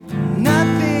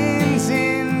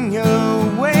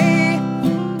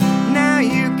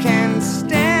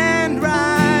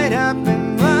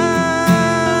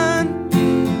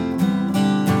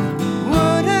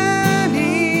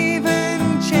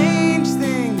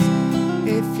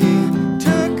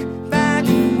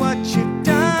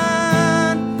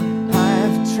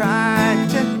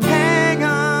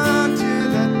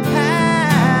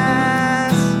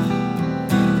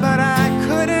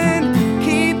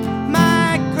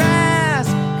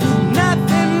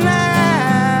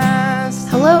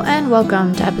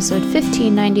welcome to episode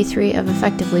 1593 of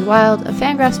Effectively Wild, a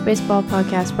Fangraphs baseball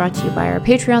podcast brought to you by our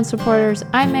Patreon supporters.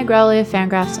 I'm Meg Rowley of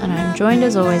Fangraphs, and I'm joined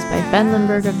as always by Ben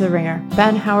Lindbergh of The Ringer.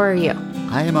 Ben, how are you?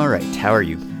 I am all right. How are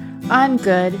you? I'm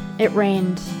good. It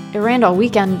rained. It rained all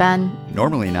weekend, Ben.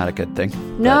 Normally not a good thing.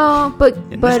 No, but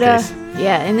in this case.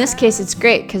 Yeah, in this case it's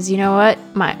great because you know what?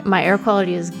 My air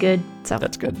quality is good. So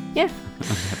That's good. Yeah.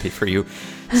 I'm happy for you.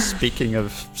 Speaking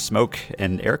of smoke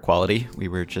and air quality, we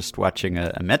were just watching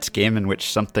a Mets game in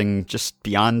which something just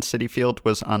beyond Citi Field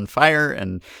was on fire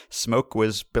and smoke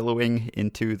was billowing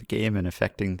into the game and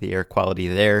affecting the air quality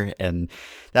there. And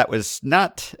that was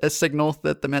not a signal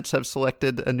that the Mets have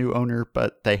selected a new owner,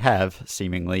 but they have,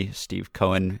 seemingly. Steve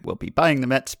Cohen will be buying the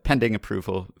Mets pending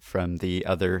approval from the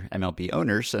other MLB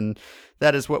owners. And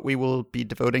that is what we will be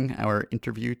devoting our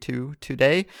interview to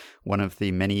today. One of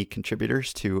the many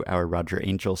contributors to our Roger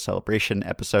Angel celebration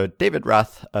episode, David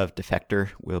Roth of Defector,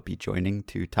 will be joining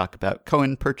to talk about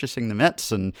Cohen purchasing the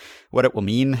Mets and what it will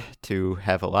mean to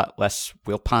have a lot less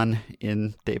Wilpon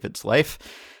in David's life.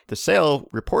 The sale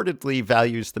reportedly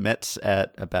values the Mets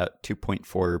at about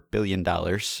 $2.4 billion,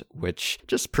 which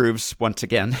just proves once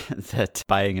again that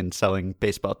buying and selling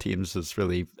baseball teams is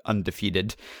really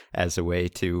undefeated as a way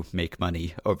to make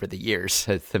money over the years.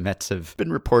 The Mets have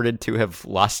been reported to have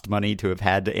lost money, to have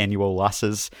had annual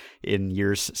losses in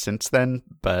years since then.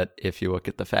 But if you look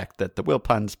at the fact that the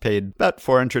Wilpons paid about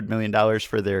 $400 million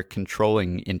for their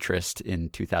controlling interest in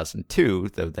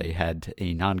 2002, though they had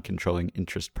a non-controlling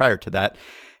interest prior to that,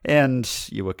 and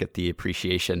you look at the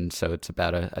appreciation, so it's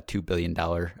about a $2 billion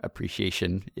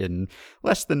appreciation in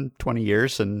less than 20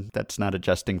 years, and that's not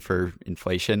adjusting for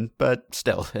inflation, but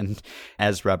still. And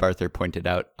as Rob Arthur pointed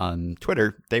out on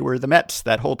Twitter, they were the Mets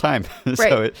that whole time. Right.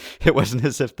 So it wasn't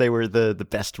as if they were the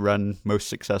best run, most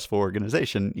successful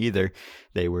organization either.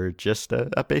 They were just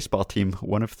a baseball team,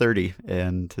 one of 30.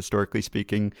 And historically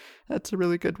speaking, that's a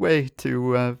really good way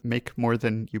to make more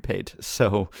than you paid.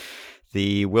 So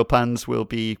the Wilpons will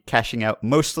be cashing out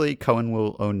mostly. Cohen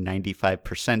will own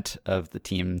 95% of the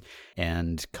team,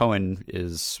 and Cohen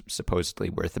is supposedly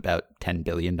worth about $10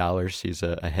 billion. He's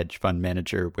a hedge fund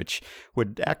manager, which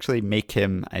would actually make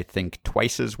him, I think,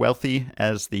 twice as wealthy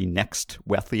as the next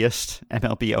wealthiest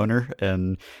MLB owner,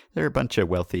 and there are a bunch of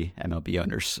wealthy MLB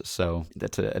owners, so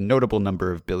that's a notable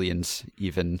number of billions,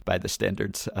 even by the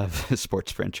standards of a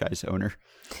sports franchise owner.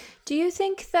 Do you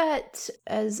think that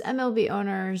as MLB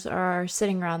owners are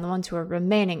sitting around, the ones who are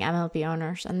remaining MLB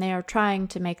owners, and they are trying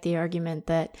to make the argument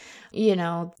that, you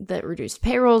know, that reduced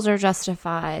payrolls are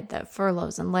justified, that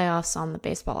furloughs and layoffs on the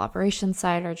baseball operations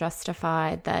side are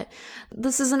justified, that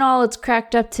this isn't all it's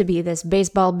cracked up to be, this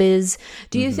baseball biz.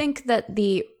 Do you think that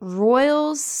the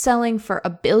Royals selling for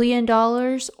 $1 billion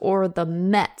or the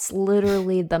Mets,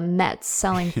 literally the Mets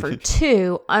selling for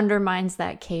 $2 undermines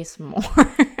that case more?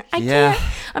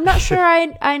 I'm not sure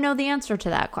I know the answer to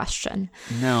that question.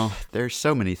 No, there's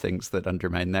so many things that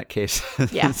undermine that case.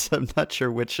 Yeah. So I'm not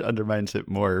sure which undermines it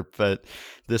more, but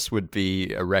this would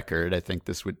be a record. I think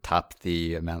this would top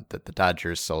the amount that the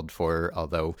Dodgers sold for,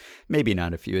 although maybe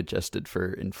not if you adjusted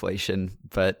for inflation.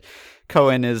 But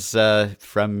Cohen is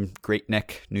from Great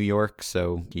Neck, New York,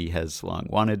 so he has long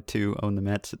wanted to own the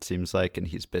Mets, it seems like, and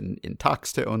he's been in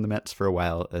talks to own the Mets for a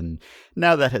while, and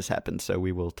now that has happened, so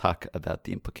we will talk about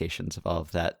the implications of all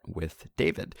of that with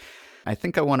David. I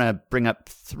think I want to bring up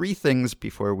three things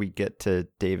before we get to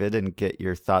David and get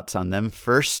your thoughts on them.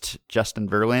 First, Justin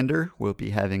Verlander will be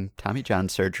having Tommy John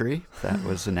surgery. That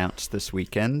was announced this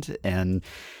weekend, and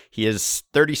he is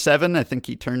 37. I think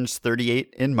he turns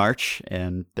 38 in March,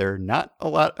 and there are not a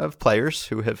lot of players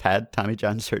who have had Tommy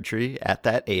John surgery at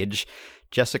that age.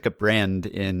 Jessica Brand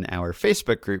in our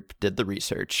Facebook group did the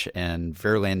research, and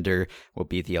Verlander will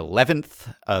be the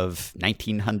 11th of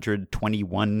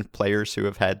 1,921 players who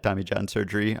have had Tommy John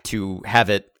surgery to have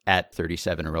it at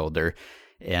 37 or older.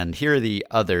 And here are the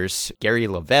others: Gary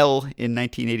Lavelle in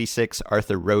 1986,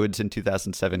 Arthur Rhodes in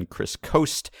 2007, Chris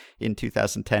Coste in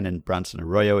 2010, and Bronson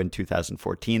Arroyo in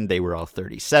 2014. They were all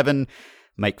 37.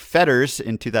 Mike Fetters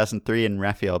in 2003 and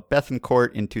Rafael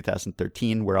Bethancourt in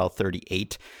 2013 were all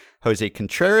 38. Jose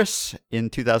Contreras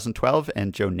in 2012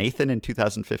 and Joe Nathan in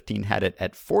 2015 had it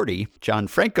at 40. John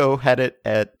Franco had it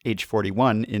at age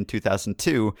 41 in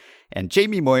 2002. And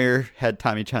Jamie Moyer had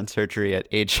Tommy John surgery at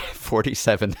age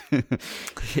 47 in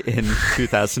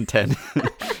 2010.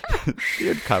 The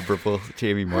incomparable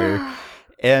Jamie Moyer.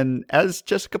 And as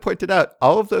Jessica pointed out,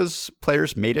 all of those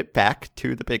players made it back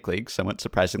to the big league, somewhat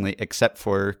surprisingly, except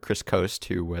for Chris Coste,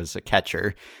 who was a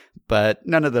catcher. but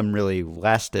none of them really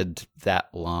lasted that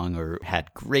long or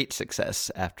had great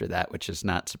success after that, which is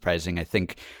not surprising. I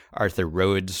think Arthur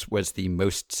Rhodes was the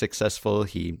most successful.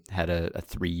 He had a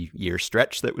 3-year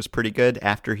stretch that was pretty good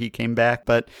after he came back.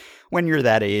 But when you're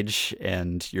that age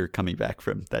and you're coming back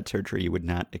from that surgery, you would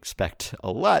not expect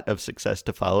a lot of success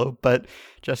to follow. But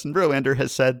Justin Verlander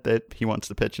has said that he wants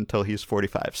to pitch until he's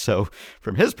 45. So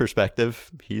from his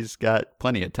perspective, he's got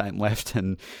plenty of time left,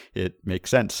 and it makes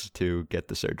sense to get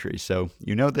the surgery. So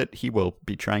you know that he will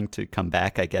be trying to come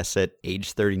back, I guess, at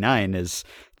age 39 is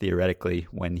theoretically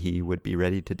when he would be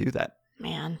ready to do that.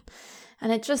 Man.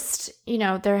 And it just,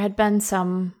 there had been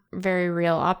some very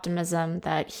real optimism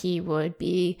that he would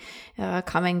be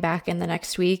coming back in the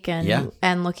next week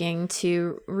and looking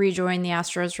to rejoin the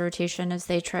Astros rotation as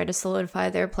they try to solidify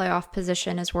their playoff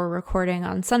position. As we're recording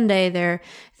on Sunday, they're,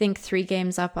 I think, 3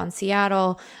 games up on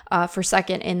Seattle for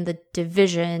second in the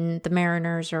division. The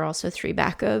Mariners are also 3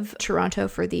 back of Toronto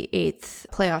for the 8th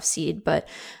playoff seed, but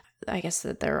I guess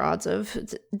that their odds of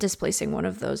displacing one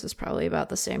of those is probably about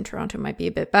the same. Toronto might be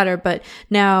a bit better, but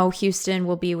now Houston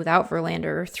will be without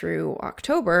Verlander through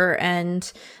October,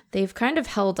 and they've kind of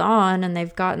held on and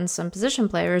they've gotten some position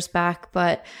players back,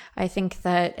 but I think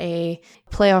that a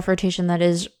playoff rotation that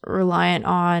is reliant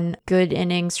on good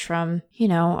innings from,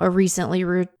 a recently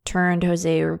returned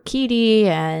Jose Urquidy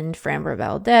and Framber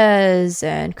Valdez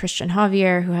and Christian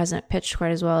Javier, who hasn't pitched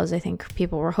quite as well as I think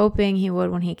people were hoping he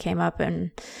would when he came up,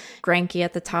 and Greinke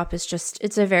at the top is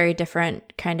it's a very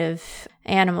different kind of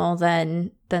animal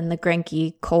than the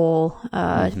Greinke, Cole,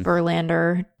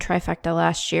 Verlander trifecta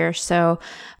last year. So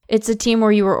it's a team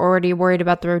where you were already worried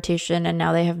about the rotation, and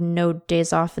now they have no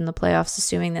days off in the playoffs,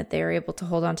 assuming that they are able to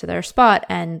hold on to their spot,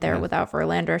 and they're without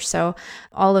Verlander. So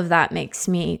all of that makes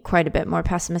me quite a bit more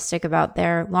pessimistic about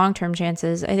their long-term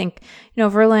chances. I think,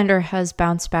 Verlander has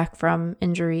bounced back from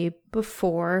injury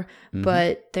before,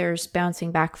 but there's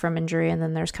bouncing back from injury and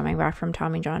then there's coming back from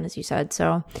Tommy John, as you said.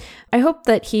 So I hope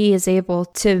that he is able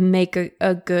to make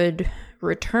a good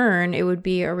return. It would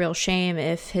be a real shame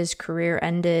if his career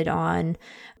ended on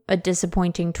a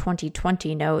disappointing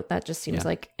 2020 note. That just seems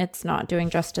like it's not doing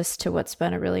justice to what's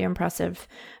been a really impressive,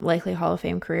 likely Hall of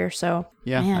Fame career. So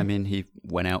I mean, he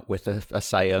went out with a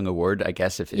Cy Young award, I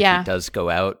guess, if he does go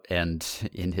out. And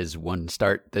in his one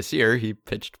start this year, he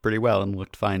pitched pretty well and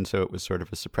looked fine. So it was sort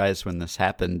of a surprise when this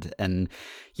happened. And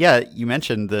you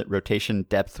mentioned that rotation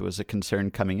depth was a concern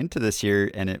coming into this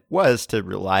year, and it was to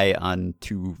rely on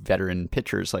 2 veteran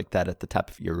pitchers like that at the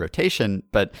top of your rotation.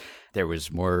 But there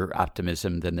was more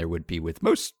optimism than there would be with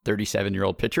most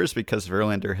 37-year-old pitchers, because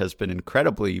Verlander has been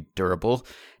incredibly durable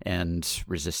and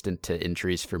resistant to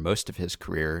injuries for most of his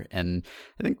career. And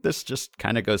I think this just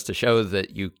kind of goes to show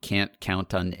that you can't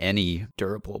count on any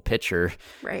durable pitcher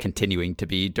continuing to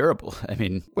be durable. I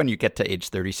mean, when you get to age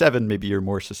 37, maybe you're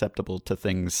more susceptible to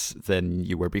things than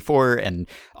you were before. And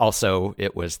also,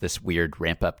 it was this weird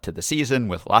ramp up to the season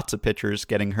with lots of pitchers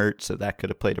getting hurt, so that could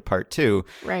have played a part too.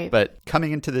 Right. But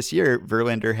coming into this year,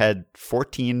 Verlander had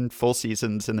 14 full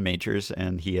seasons in the majors,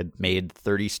 and he had made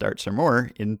 30 starts or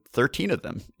more in 13 of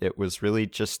them. It was really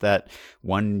just that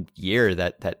one year,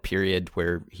 that period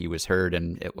where he was hurt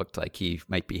and it looked like he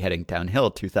might be heading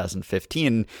downhill.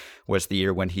 2015 was the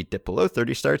year when he dipped below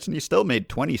 30 starts, and he still made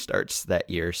 20 starts that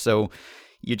year. So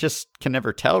you just can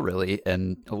never tell, really.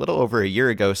 And a little over a year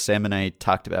ago, Sam and I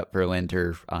talked about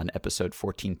Verlander on episode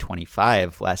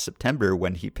 1425 last September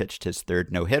when he pitched his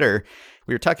 3rd no-hitter.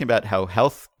 We were talking about how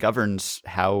health governs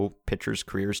how pitchers'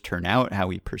 careers turn out, how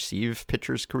we perceive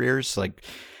pitchers' careers. Like,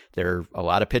 there are a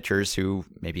lot of pitchers who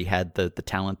maybe had the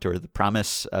talent or the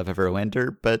promise of a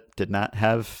Verlander, but did not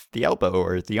have the elbow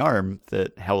or the arm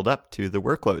that held up to the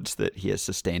workloads that he has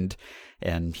sustained.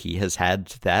 And he has had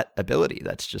that ability.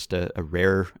 That's just a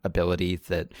rare ability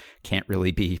that can't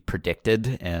really be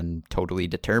predicted and totally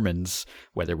determines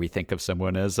whether we think of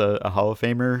someone as a Hall of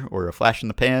Famer or a flash in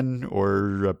the pan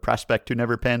or a prospect who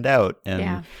never panned out.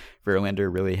 And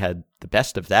Verlander really had the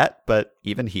best of that, but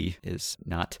even he is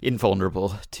not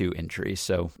invulnerable to injury.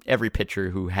 So every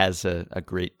pitcher who has a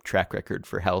great track record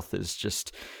for health is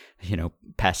just,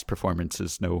 past performance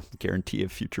is no guarantee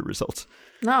of future results.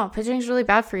 No, pitching is really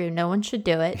bad for you. No one should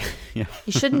do it. You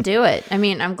shouldn't do it. I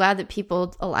mean, I'm glad that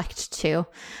people elect to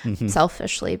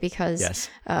selfishly, because,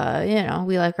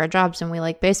 we like our jobs and we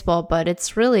like baseball, but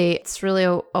it's really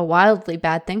a wildly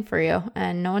bad thing for you,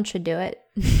 and no one should do it.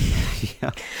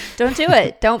 Don't do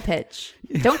it. Don't pitch.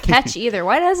 Don't catch either.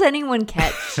 Why does anyone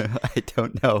catch? I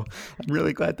don't know. I'm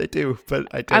really glad they do, but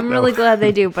I don't know. I'm really glad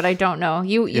they do, but I don't know.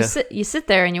 You sit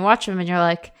there and you watch them and you're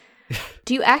like,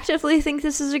 Do you actively think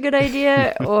this is a good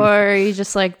idea, or are you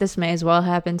just like, this may as well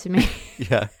happen to me?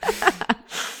 Yeah.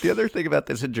 The other thing about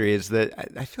this injury is that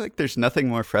I feel like there's nothing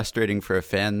more frustrating for a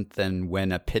fan than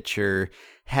when a pitcher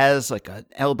has like an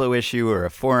elbow issue or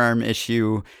a forearm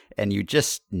issue, and you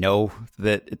just know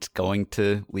that it's going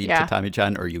to lead to Tommy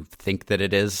John, or you think that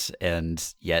it is,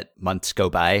 and yet months go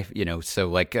by, so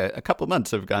like a couple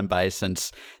months have gone by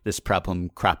since this problem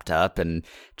cropped up, and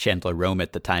Chandler Rome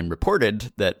at the time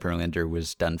reported that Verlander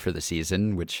was done for the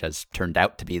season, which has turned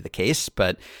out to be the case,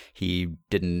 but he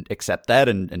didn't accept that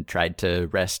and tried to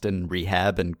rest and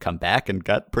rehab and come back, and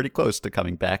got pretty close to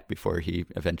coming back before he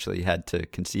eventually had to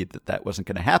concede that wasn't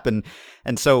going to happen.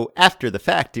 And so after the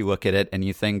fact, you look at it and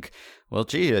you think, well,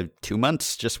 gee, 2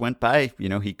 months just went by.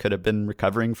 He could have been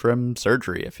recovering from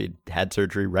surgery. If he'd had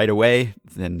surgery right away,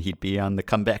 then he'd be on the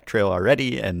comeback trail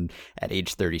already. And at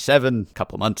age 37, a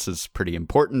couple months is pretty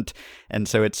important. And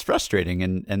so it's frustrating.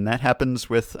 And that happens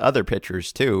with other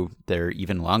pitchers too. There are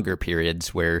even longer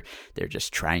periods where they're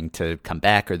just trying to come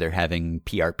back, or they're having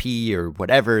PRP or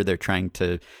whatever. They're trying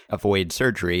to avoid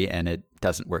surgery, and it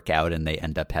doesn't work out, and they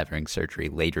end up having surgery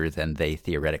later than they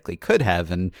theoretically could have.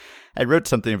 And I wrote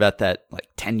something about that like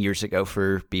 10 years ago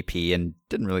for BP, and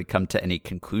didn't really come to any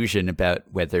conclusion about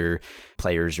whether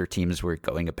players or teams were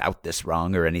going about this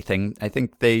wrong or anything. I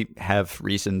think they have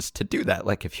reasons to do that.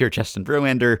 Like if you're Justin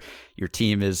Verlander, your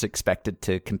team is expected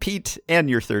to compete, and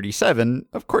you're 37,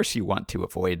 of course you want to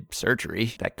avoid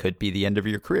surgery. That could be the end of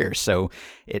your career. So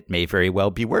it may very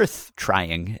well be worth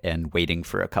trying and waiting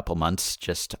for a couple months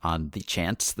just on the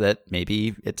chance that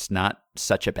maybe it's not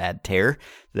such a bad tear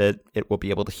that it will be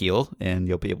able to heal, and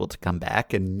you'll be able to come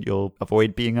back, and you'll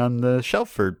avoid being on the shelf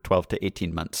for 12 to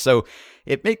 18 months. So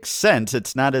it makes sense.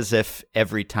 It's not as if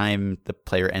every time the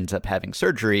player ends up having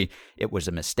surgery, it was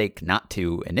a mistake not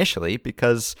to initially,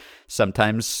 because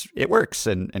sometimes it works.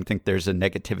 And I think there's a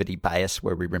negativity bias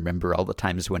where we remember all the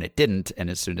times when it didn't. And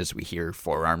as soon as we hear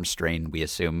forearm strain, we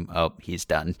assume, oh, he's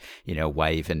done.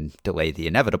 Why even delay the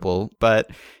inevitable?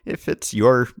 But if it's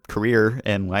your career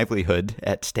and livelihood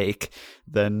at stake,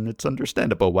 then it's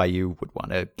understandable why you would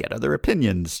want to get other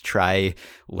opinions, try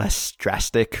less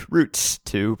drastic routes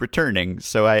to returning.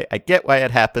 So I get why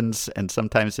it happens, and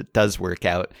sometimes it does work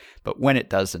out. But when it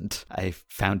doesn't, I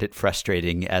found it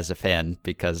frustrating as a fan,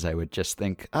 because I would just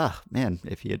think, man,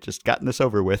 if he had just gotten this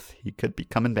over with, he could be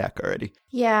coming back already.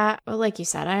 Yeah, well, like you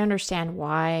said, I understand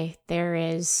why there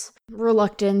is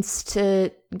reluctance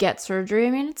to get surgery.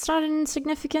 I mean, it's not an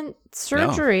insignificant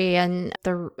surgery, and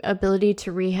the ability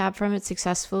to rehab from it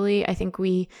successfully, I think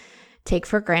we take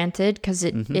for granted, because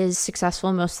it is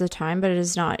successful most of the time, but it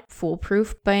is not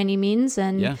foolproof by any means.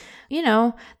 And,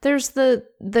 there's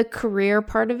the career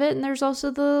part of it, and there's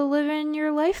also the living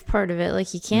your life part of it.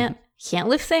 Like you can't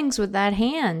lift things with that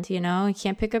hand, you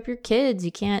can't pick up your kids,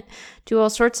 you can't do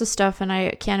all sorts of stuff. And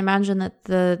I can't imagine that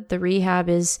the rehab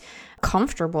is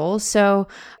comfortable. So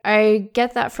I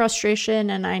get that frustration.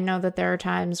 And I know that there are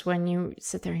times when you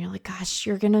sit there and you're like, gosh,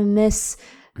 you're going to miss,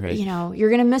 you're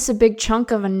going to miss a big chunk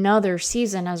of another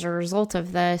season as a result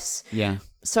of this. Yeah.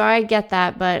 So I get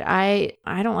that, but I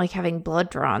don't like having blood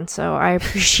drawn. So I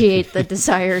appreciate the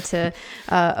desire to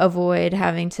avoid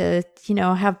having to,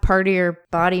 have part of your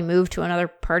body move to another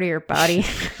part of your body.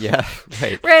 Yeah,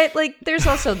 right. Right? Like there's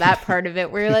also that part of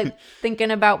it where you're like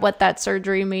thinking about what that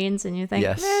surgery means, and you think,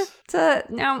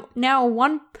 now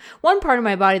one part of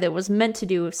my body that was meant to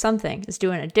do something is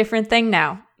doing a different thing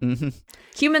now. Mm-hmm.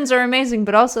 Humans are amazing,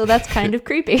 but also that's kind of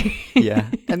creepy. Yeah.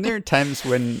 And there are times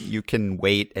when you can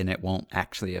wait and it won't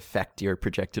actually affect your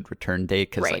projected return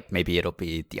date, because like maybe it'll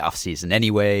be the off season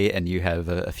anyway, and you have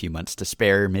a few months to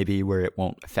spare maybe where it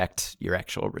won't affect your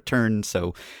actual return.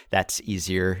 So that's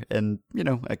easier. And,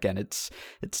 again, it's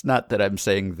not that I'm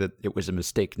saying that it was a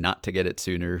mistake not to get it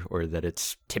sooner, or that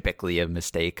it's typically a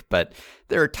mistake, but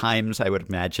there are times I would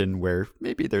imagine where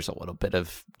maybe there's a little bit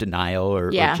of denial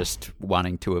or just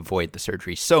wanting to avoid the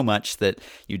surgery so much that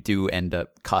you do end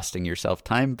up costing yourself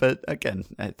time. But again,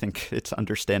 I think it's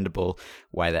understandable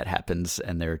why that happens.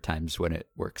 And there are times when it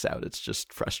works out. It's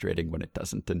just frustrating when it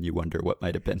doesn't, and you wonder what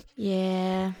might have been.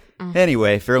 Yeah.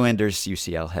 Anyway, Verlander's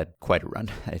UCL had quite a run,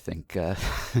 I think. I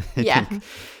think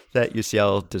that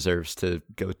UCL deserves to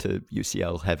go to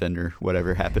UCL heaven, or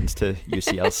whatever happens to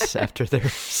UCLs after they're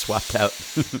swapped out.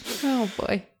 Oh,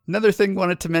 boy. Another thing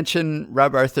wanted to mention,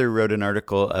 Rob Arthur wrote an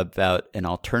article about an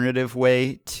alternative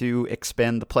way to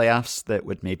expand the playoffs that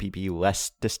would maybe be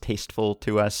less distasteful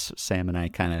to us. Sam and I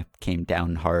kind of came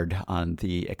down hard on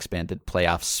the expanded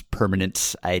playoffs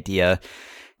permanence idea.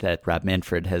 that Rob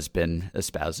Manfred has been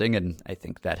espousing, and I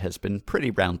think that has been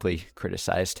pretty roundly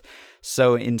criticized.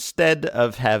 So instead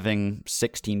of having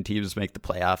 16 teams make the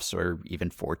playoffs, or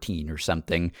even 14 or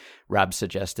something, Rob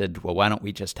suggested, well, why don't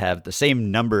we just have the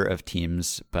same number of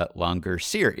teams, but longer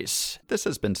series? This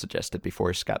has been suggested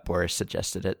before. Scott Boras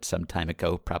suggested it some time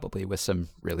ago, probably with some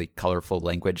really colorful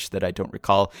language that I don't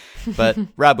recall. But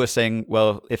Rob was saying,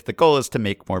 well, if the goal is to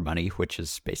make more money, which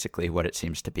is basically what it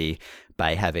seems to be,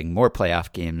 by having more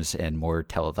playoff games and more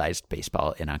televised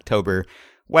baseball in October,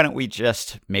 why don't we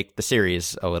just make the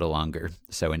series a little longer?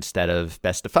 So instead of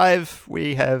best of 5,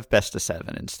 we have best of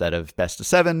 7. Instead of best of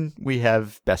 7, we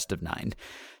have best of 9.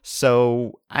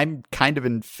 So I'm kind of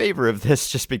in favor of this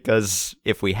just because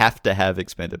if we have to have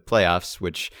expanded playoffs,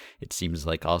 which it seems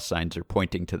like all signs are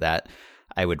pointing to that,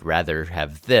 I would rather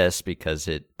have this because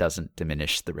it doesn't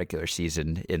diminish the regular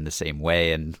season in the same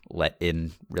way and let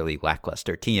in really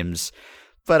lackluster teams.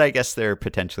 But I guess there are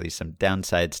potentially some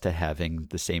downsides to having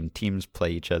the same teams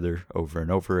play each other over and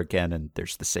over again, and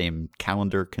there's the same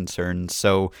calendar concerns.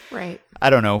 So right. I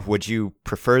don't know. Would you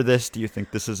prefer this? Do you think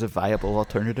this is a viable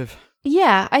alternative?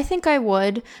 Yeah, I think I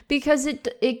would, because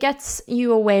it gets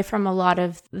you away from a lot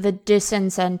of the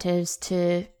disincentives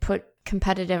to put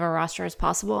competitive a roster as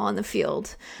possible on the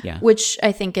field, which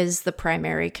I think is the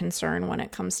primary concern when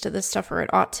it comes to this stuff, or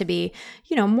it ought to be.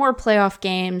 More playoff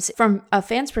games from a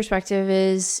fan's perspective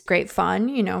is great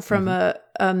fun. From a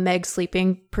Meg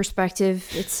sleeping perspective,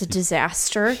 it's a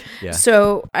disaster.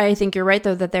 So I think you're right,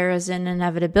 though, that there is an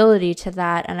inevitability to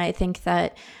that. And I think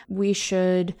that we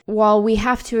should, while we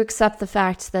have to accept the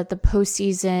fact that the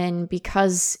postseason,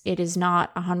 because it is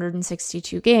not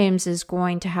 162 games, is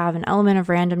going to have an element of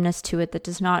randomness to it that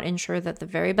does not ensure that the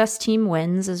very best team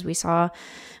wins, as we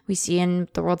see in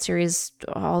the World Series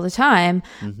all the time.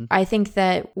 I think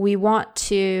that we want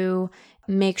to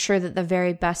make sure that the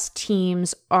very best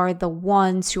teams are the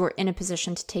ones who are in a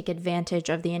position to take advantage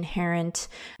of the inherent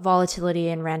volatility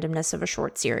and randomness of a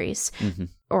short series,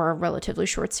 or a relatively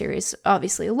short series.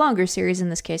 Obviously a longer series in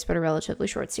this case, but a relatively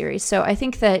short series. So I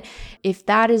think that if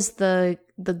that is the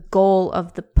goal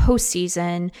of the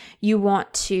postseason, you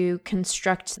want to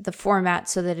construct the format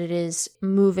so that it is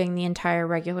moving the entire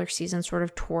regular season sort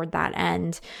of toward that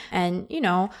end. And,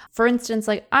 for instance,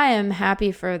 like, I am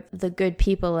happy for the good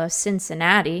people of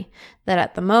Cincinnati that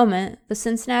at the moment, the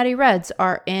Cincinnati Reds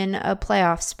are in a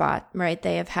playoff spot, right?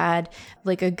 They have had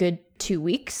like a good 2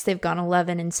 weeks. They've gone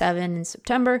 11-7 in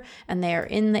September, and they are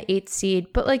in the 8th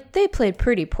seed, but like, they played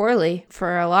pretty poorly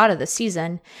for a lot of the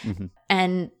season.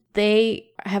 And they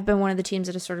have been one of the teams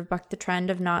that has sort of bucked the trend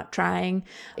of not trying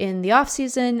in the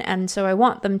offseason. And so I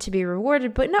want them to be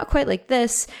rewarded, but not quite like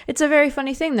this. It's a very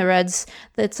funny thing, the Reds,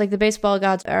 that's like the baseball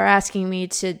gods are asking me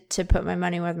to put my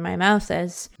money where my mouth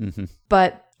is.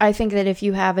 But I think that if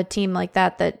you have a team like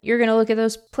that you're going to look at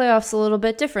those playoffs a little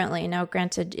bit differently. Now,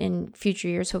 granted, in future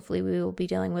years, hopefully we will be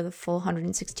dealing with a full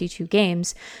 162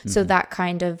 games. So that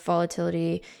kind of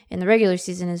volatility in the regular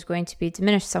season is going to be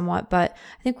diminished somewhat. But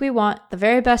I think we want the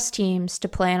very best teams to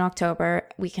play in October.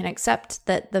 We can accept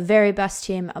that the very best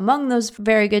team among those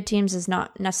very good teams is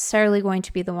not necessarily going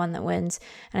to be the one that wins.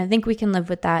 And I think we can live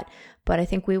with that. But I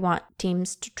think we want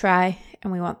teams to try,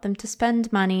 and we want them to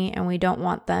spend money, and we don't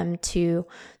want them to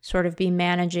sort of be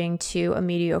managing to a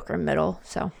mediocre middle.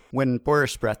 So when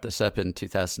Boras brought this up in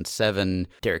 2007,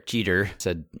 Derek Jeter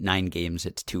said 9 games,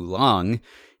 it's too long.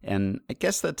 And I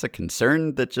guess that's a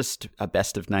concern, that just a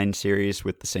best of 9 series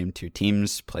with the same 2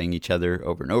 teams playing each other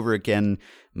over and over again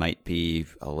might be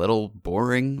a little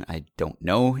boring. I don't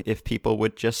know if people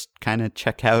would just kind of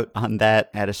check out on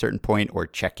that at a certain point, or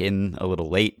check in a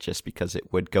little late just because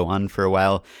it would go on for a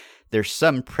while. There's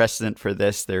some precedent for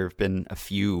this. There have been a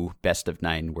few best of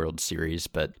 9 World Series,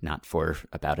 but not for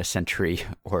about a century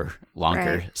or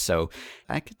longer. Right. So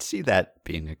I could see that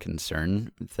being a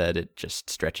concern, that it just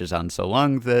stretches on so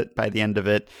long that by the end of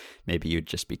it, maybe you'd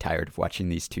just be tired of watching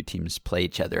these 2 teams play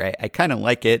each other. I kind of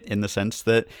like it in the sense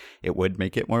that it would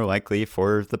make it more likely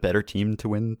for the better team to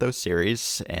win those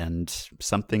series, and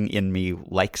something in me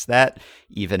likes that,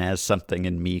 even as something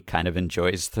in me kind of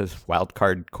enjoys the wild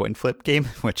card coin flip game,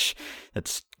 which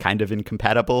that's kind of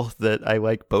incompatible, that I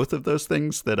like both of those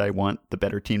things, that I want the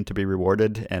better team to be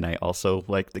rewarded, and I also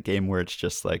like the game where it's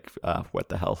just like, what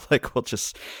the hell, like, we'll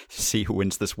just see who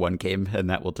wins this one game and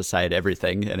that will decide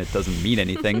everything, and it doesn't mean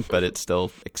anything, but it's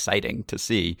still exciting to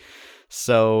see.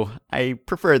 So I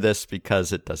prefer this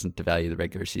because it doesn't devalue the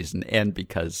regular season, and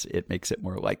because it makes it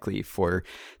more likely for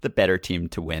the better team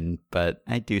to win. But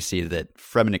I do see that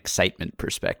from an excitement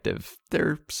perspective, there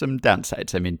are some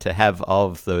downsides. I mean, to have all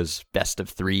of those best of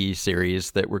 3 3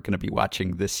 series that we're going to be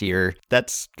watching this year.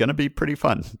 That's going to be pretty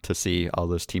fun to see all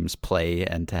those teams play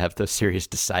and to have those series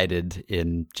decided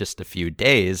in just a few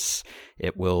days.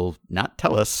 It will not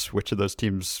tell us which of those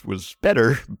teams was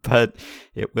better, but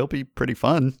it will be pretty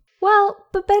fun. Well,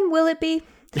 but Ben, will it be?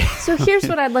 So here's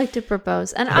what I'd like to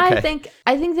propose. And okay.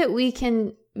 I think that we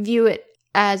can view it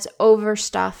as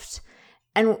overstuffed,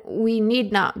 and we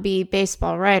need not be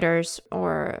baseball writers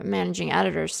or managing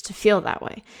editors to feel that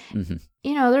way. Mm-hmm.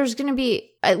 You know, there's going to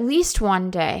be at least one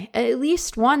day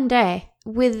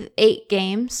with 8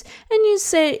 games. And you'd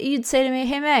say to me,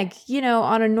 hey, Meg, you know,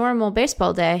 on a normal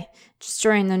baseball day, just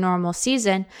during the normal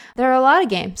season, there are a lot of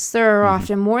games. There are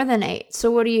often more than 8. So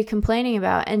what are you complaining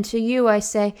about? And to you, I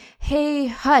say, hey,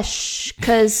 hush,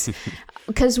 because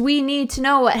we need to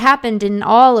know what happened in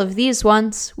all of these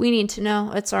ones. We need to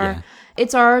know.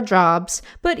 It's our jobs.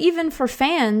 But even for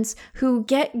fans who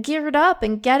get geared up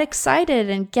and get excited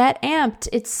and get amped,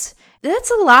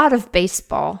 that's a lot of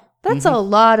baseball. That's a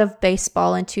lot of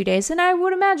baseball in 2 days. And I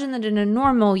would imagine that in a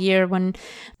normal year, when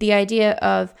the idea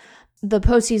of the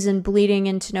postseason bleeding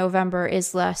into November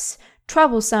is less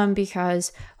troublesome,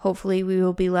 because hopefully we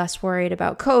will be less worried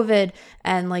about COVID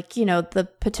and, like, you know, the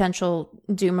potential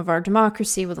doom of our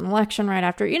democracy with an election right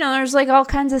after. You know, there's like all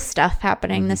kinds of stuff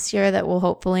happening this year that will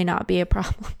hopefully not be a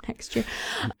problem next year.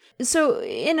 So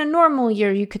in a normal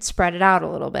year, you could spread it out a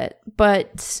little bit.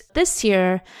 But this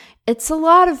year, it's a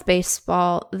lot of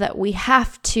baseball that we're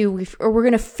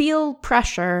going to feel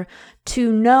pressure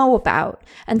to know about.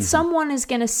 And someone is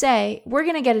going to say, we're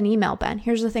going to get an email, Ben.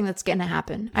 Here's the thing that's going to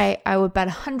happen. I would bet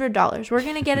 $100. We're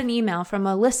going to get an email from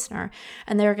a listener,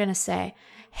 and they're going to say,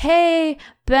 hey,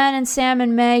 Ben and Sam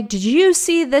and Meg, did you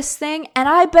see this thing? And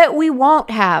I bet we won't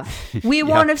have. We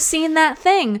won't have seen that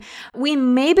thing. We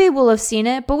maybe will have seen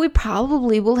it, but we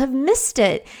probably will have missed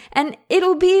it. And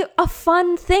it'll be a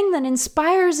fun thing that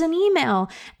inspires an email.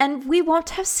 And we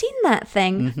won't have seen that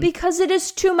thing because it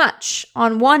is too much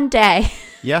on one day.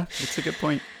 Yeah, that's a good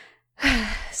point.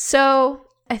 So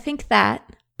I think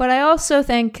that. But I also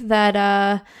think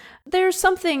that there's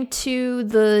something to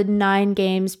the 9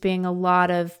 games being a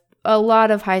lot of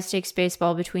high stakes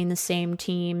baseball between the same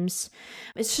teams.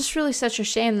 It's just really such a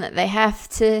shame that they have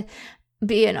to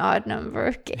be an odd number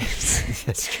of games.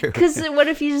 That's true. Because what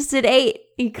if you just did 8?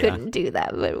 You couldn't do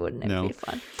that, but wouldn't it be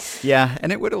fun? Yeah,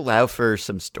 and it would allow for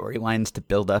some storylines to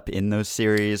build up in those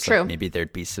series. True. Like maybe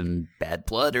there'd be some bad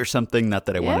blood or something. Not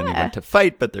that I want anyone to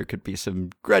fight, but there could be some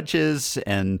grudges,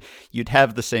 and you'd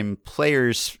have the same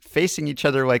players facing each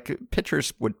other. Like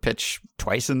pitchers would pitch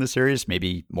twice in the series,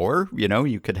 maybe more. You know,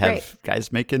 you could have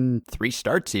guys making 3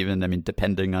 starts even. I mean,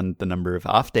 depending on the number of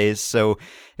off days. So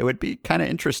it would be kind of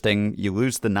interesting. You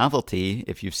lose the novelty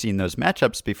if you've seen those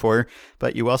matchups before,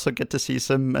 but you also get to see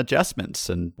some adjustments.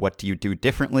 And what do you do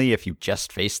differently if you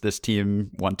just faced this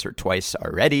team once or twice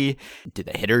already? Do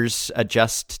the hitters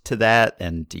adjust to that?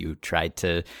 And do you try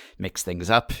to mix things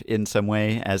up in some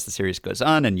way as the series goes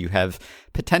on? And you have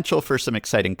potential for some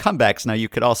exciting comebacks. Now, you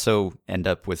could also end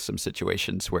up with some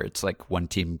situations where it's like one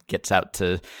team gets out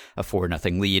to a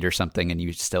 4-0 lead or something, and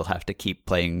you still have to keep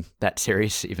playing that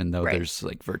series, even though there's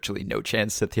like virtually no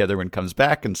chance that the other one comes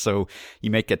back. And so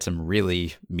you might get some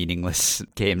really meaningless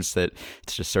games that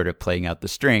it's just sort of playing out the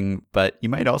string, but you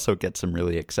might also get some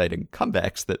really exciting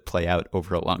comebacks that play out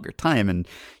over a longer time and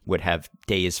would have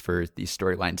days for these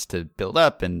storylines to build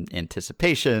up and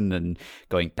anticipation and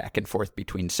going back and forth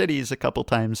between cities a couple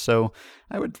times. So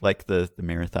I would like the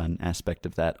marathon aspect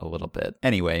of that a little bit.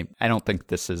 Anyway, I don't think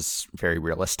this is very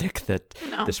realistic that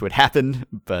this would happen,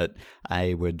 but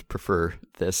I would prefer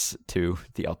this to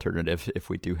the alternative if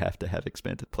we do have to have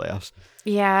expanded playoffs.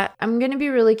 Yeah, I'm going to be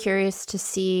really curious to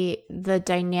see the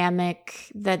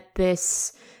dynamic that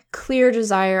this clear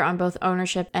desire on both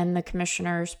ownership and the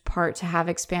commissioner's part to have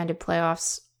expanded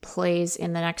playoffs plays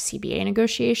in the next CBA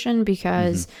negotiation,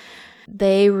 because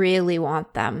they really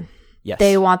want them. Yes.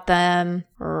 They want them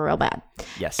real bad.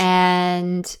 Yes.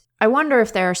 And I wonder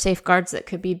if there are safeguards that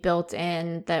could be built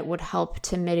in that would help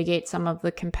to mitigate some of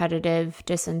the competitive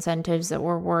disincentives that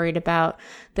we're worried about,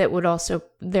 that would also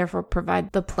therefore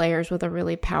provide the players with a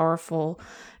really powerful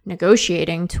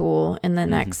negotiating tool in the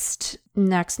next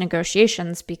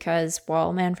negotiations. Because,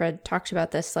 well, Manfred talked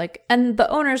about this, like, and the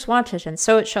owners want it, and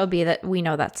so it shall be. That we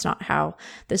know that's not how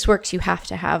this works. You have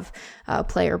to have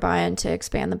player buy-in to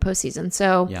expand the postseason.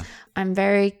 So I'm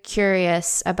very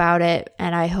curious about it,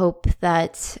 and I hope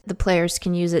that the players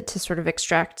can use it to sort of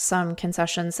extract some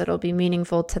concessions that'll be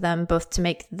meaningful to them, both to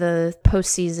make the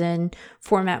postseason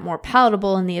format more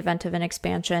palatable in the event of an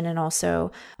expansion, and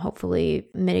also hopefully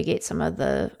mitigate some of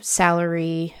the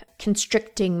salary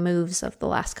constricting moves of the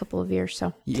last couple of years.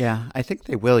 So yeah, I think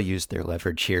they will use their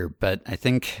leverage here. But I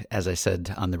think, as I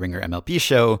said on the Ringer MLB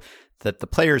show, that the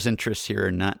players' interests here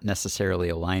are not necessarily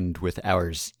aligned with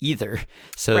ours either.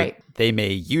 So right. They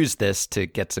may use this to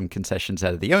get some concessions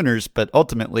out of the owners, but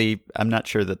ultimately, I'm not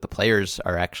sure that the players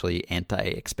are actually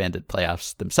anti-expanded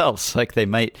playoffs themselves. Like, they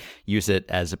might use it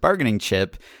as a bargaining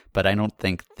chip, but I don't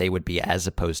think they would be as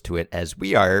opposed to it as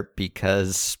we are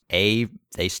because A,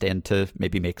 they stand to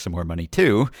maybe make some more money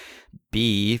too.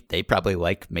 B, they probably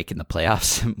like making the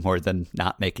playoffs more than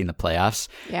not making the playoffs.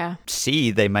 Yeah.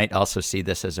 C, they might also see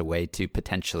this as a way to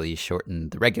potentially shorten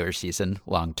the regular season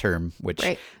long term, which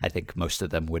right. I think most of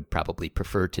them would probably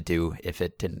prefer to do if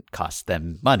it didn't cost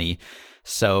them money.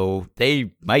 So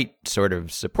they might sort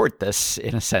of support this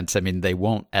in a sense. I mean, they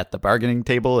won't at the bargaining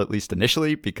table, at least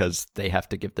initially, because they have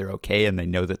to give their okay and they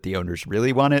know that the owners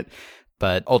really want it.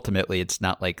 But ultimately, it's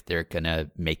not like they're going to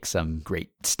make some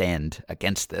great stand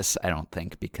against this, I don't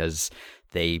think, because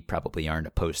they probably aren't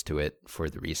opposed to it for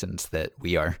the reasons that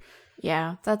we are.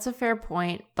 Yeah, that's a fair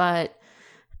point, but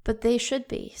they should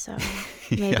be. So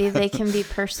maybe they can be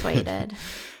persuaded.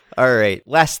 All right,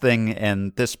 last thing,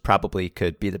 and this probably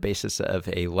could be the basis of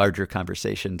a larger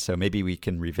conversation, so maybe we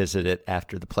can revisit it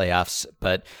after the playoffs.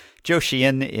 But Joe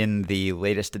Sheehan, in the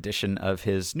latest edition of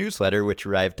his newsletter, which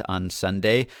arrived on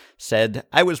Sunday, said,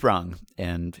 "I was wrong."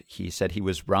 And he said he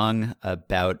was wrong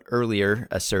about earlier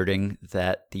asserting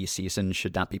that the season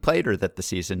should not be played or that the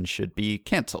season should be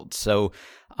canceled. So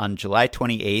on July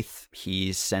 28th,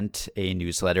 he sent a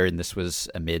newsletter, and this was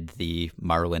amid the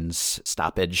Marlins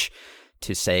stoppage,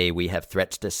 to say we have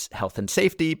threats to health and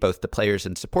safety, both the players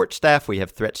and support staff. We have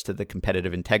threats to the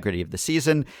competitive integrity of the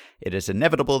season. It is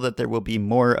inevitable that there will be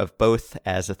more of both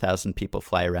as 1,000 people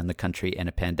fly around the country in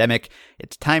a pandemic.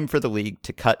 It's time for the league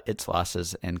to cut its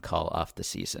losses and call off the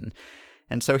season.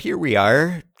 And so here we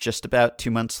are, just about 2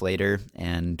 months later,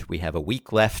 and we have a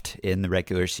week left in the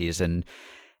regular season.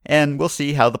 And we'll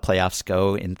see how the playoffs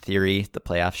go. In theory, the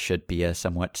playoffs should be a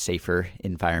somewhat safer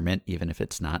environment, even if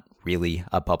it's not really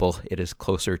a bubble. It is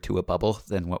closer to a bubble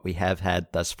than what we have had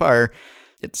thus far.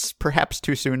 It's perhaps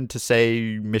too soon to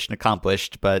say mission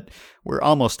accomplished, but we're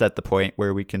almost at the point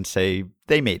where we can say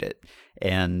they made it.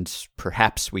 And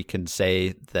perhaps we can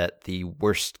say that the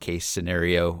worst case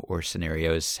scenario or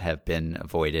scenarios have been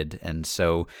avoided. And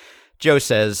so Joe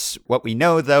says, what we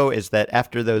know, though, is that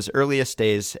after those earliest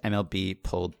days, MLB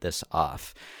pulled this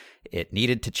off. It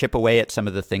needed to chip away at some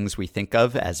of the things we think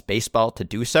of as baseball to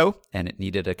do so, and it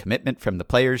needed a commitment from the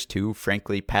players to,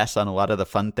 frankly, pass on a lot of the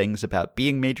fun things about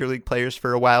being Major League players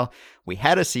for a while. We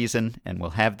had a season, and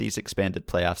we'll have these expanded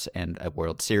playoffs and a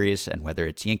World Series, and whether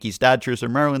it's Yankees, Dodgers, or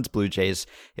Marlins, Blue Jays,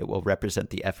 it will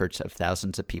represent the efforts of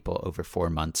thousands of people over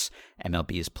 4 months.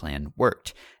 MLB's plan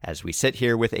worked. As we sit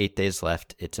here with 8 days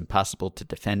left, it's impossible to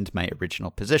defend my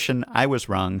original position. I was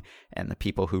wrong, and the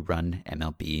people who run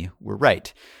MLB were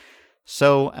right.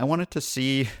 So I wanted to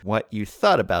see what you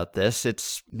thought about this.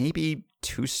 It's maybe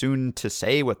too soon to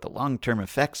say what the long-term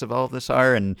effects of all of this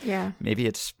are, and maybe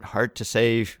it's hard to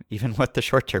say even what the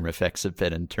short-term effects have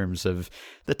been in terms of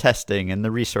the testing and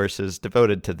the resources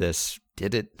devoted to this.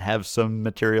 Did it have some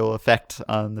material effect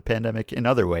on the pandemic in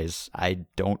other ways? I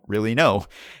don't really know.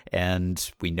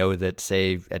 And we know that,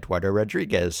 say, Eduardo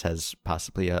Rodriguez has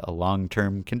possibly a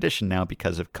long-term condition now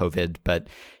because of COVID, but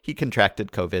he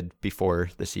contracted COVID before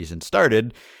the season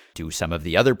started. Do some of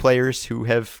the other players who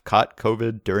have caught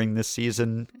COVID during this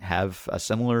season have a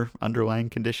similar underlying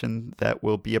condition that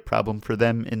will be a problem for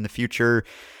them in the future?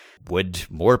 Would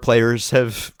more players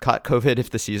have caught COVID if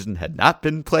the season had not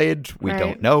been played? We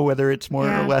don't know whether it's more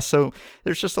or less. So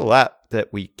there's just a lot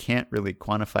that we can't really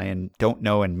quantify and don't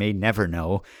know and may never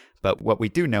know. But what we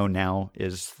do know now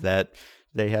is that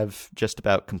they have just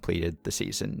about completed the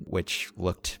season, which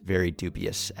looked very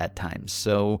dubious at times.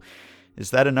 So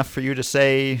is that enough for you to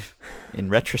say, in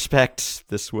retrospect,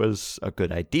 this was a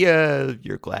good idea,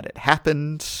 you're glad it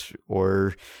happened?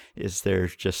 Or is there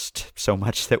just so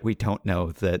much that we don't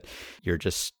know that you're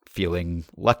just feeling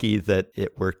lucky that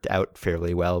it worked out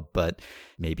fairly well, but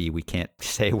maybe we can't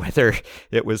say whether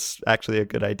it was actually a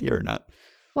good idea or not?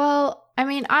 Well, I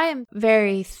mean, I am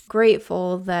very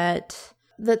grateful that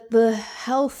the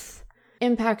health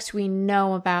impacts we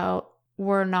know about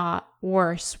were not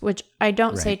worse, which I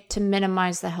don't say to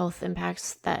minimize the health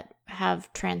impacts that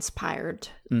have transpired.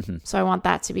 Mm-hmm. So I want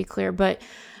that to be clear. But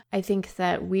I think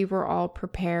that we were all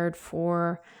prepared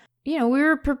for, we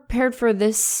were prepared for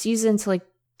this season to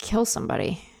kill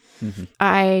somebody. Mm-hmm.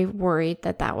 I worried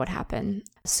that would happen.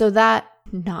 So that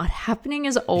not happening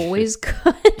is always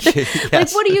good. Yes.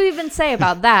 Like, what do you even say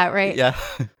about that, right? Yeah.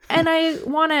 And I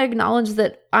want to acknowledge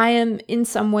that I am in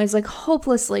some ways like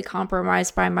hopelessly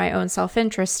compromised by my own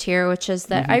self-interest here, which is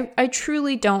that I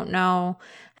truly don't know.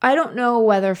 I don't know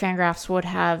whether Fangraphs would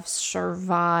have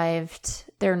survived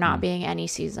there not being any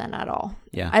season at all.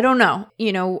 Yeah. I don't know.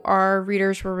 You know, our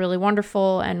readers were really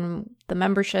wonderful and the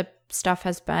membership stuff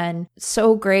has been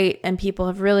so great and people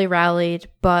have really rallied,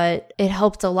 but it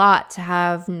helped a lot to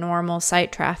have normal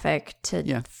site traffic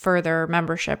to further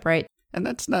membership, right? And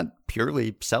that's not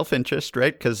purely self-interest,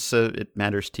 right? Because it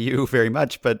matters to you very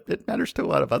much, but it matters to a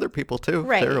lot of other people too.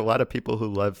 Right. There are a lot of people who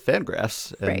love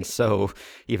Fangraphs. And so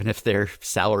even if their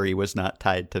salary was not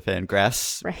tied to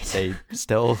Fangraphs, they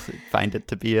still find it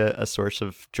to be a source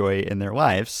of joy in their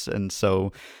lives. And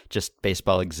so just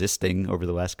baseball existing over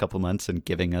the last couple months and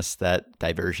giving us that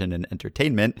diversion and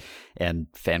entertainment, and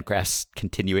Fangraphs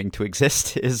continuing to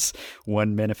exist is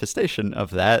one manifestation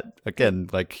of that. Again,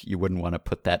 like, you wouldn't want to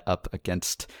put that up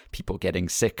against people getting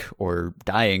sick or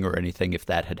dying or anything if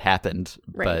that had happened.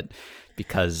 But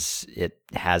because it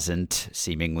hasn't,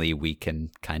 seemingly we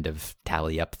can kind of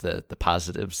tally up the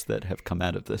positives that have come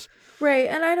out of this. Right.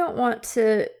 And I don't want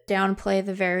to downplay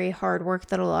the very hard work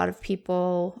that a lot of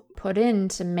people put in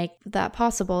to make that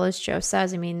possible, as Joe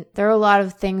says. I mean, there are a lot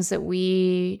of things that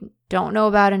we don't know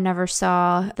about and never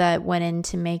saw that went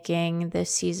into making this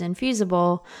season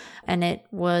feasible. And it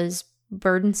was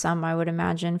burdensome, I would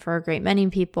imagine, for a great many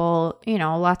people. You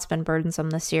know, a lot's been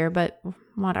burdensome this year, but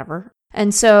whatever.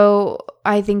 And so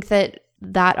I think that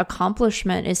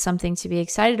accomplishment is something to be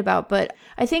excited about. But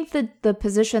I think that the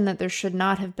position that there should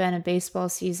not have been a baseball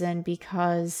season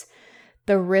because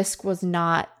the risk was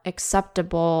not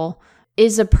acceptable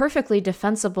is a perfectly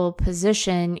defensible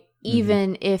position,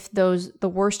 even if the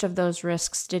worst of those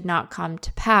risks did not come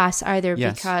to pass, either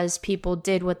because people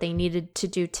did what they needed to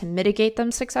do to mitigate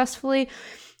them successfully,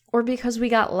 or because we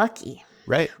got lucky.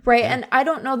 Right. Yeah. And I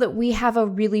don't know that we have a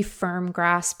really firm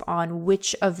grasp on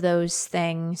which of those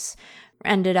things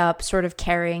ended up sort of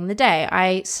carrying the day.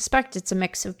 I suspect it's a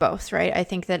mix of both, right? I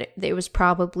think that it was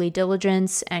probably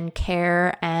diligence and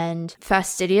care and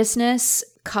fastidiousness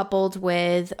coupled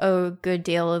with a good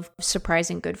deal of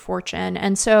surprising good fortune.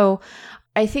 And so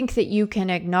I think that you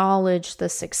can acknowledge the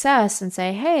success and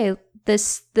say, hey,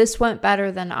 this went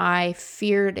better than I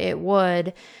feared it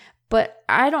would. But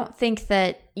I don't think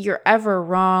that you're ever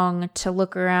wrong to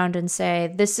look around and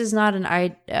say, this is not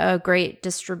a great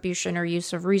distribution or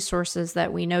use of resources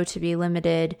that we know to be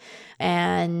limited,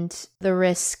 and the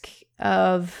risk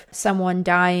of someone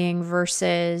dying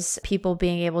versus people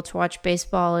being able to watch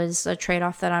baseball is a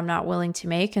trade-off that I'm not willing to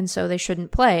make, and so they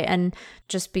shouldn't play. And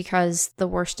just because the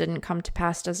worst didn't come to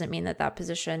pass doesn't mean that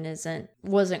position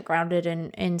wasn't grounded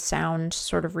in sound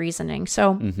sort of reasoning.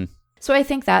 So So I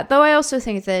think that, though I also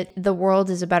think that the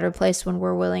world is a better place when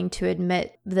we're willing to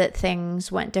admit that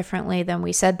things went differently than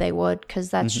we said they would, because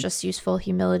that's just useful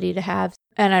humility to have.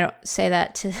 And I don't say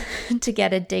that to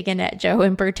get a dig in at Joe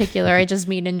in particular. I just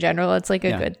mean in general, it's like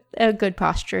a good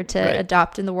posture to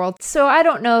adopt in the world. So I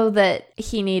don't know that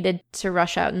he needed to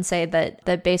rush out and say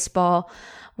that baseball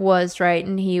was right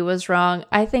and he was wrong.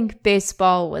 I think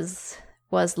baseball was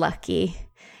lucky.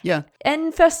 Yeah.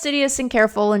 And fastidious and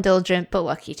careful and diligent, but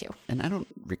lucky too. And I don't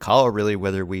recall really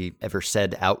whether we ever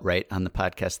said outright on the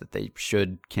podcast that they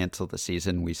should cancel the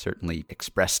season. We certainly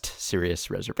expressed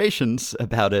serious reservations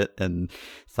about it and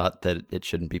thought that it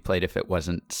shouldn't be played if it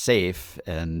wasn't safe.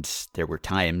 And there were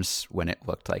times when it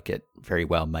looked like it very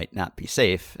well might not be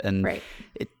safe. And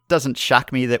it doesn't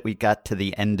shock me that we got to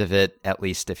the end of it, at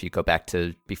least if you go back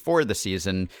to before the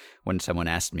season, when someone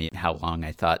asked me how long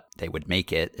I thought they would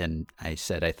make it. And I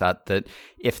said I thought that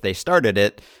if they started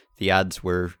it, the odds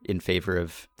were in favor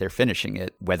of their finishing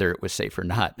it, whether it was safe or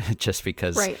not, just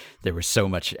because there was so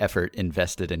much effort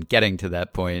invested in getting to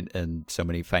that point and so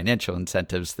many financial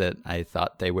incentives that I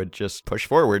thought they would just push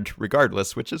forward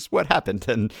regardless, which is what happened.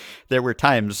 And there were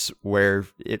times where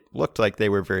it looked like they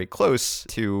were very close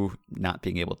to not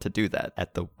being able to do that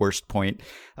at the worst point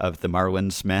of the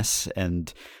Marlins mess.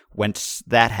 And once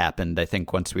that happened, I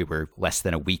think once we were less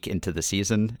than a week into the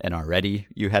season and already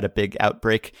you had a big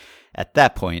outbreak, at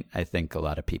that point, I think a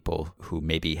lot of people who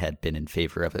maybe had been in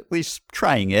favor of at least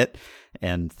trying it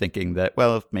and thinking that,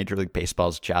 well, if Major League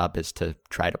Baseball's job is to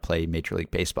try to play Major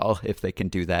League Baseball, if they can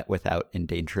do that without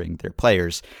endangering their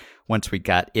players, once we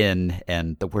got in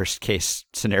and the worst case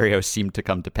scenario seemed to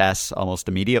come to pass almost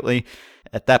immediately,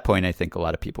 at that point, I think a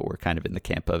lot of people were kind of in the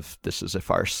camp of, this is a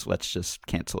farce, let's just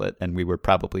cancel it. And we were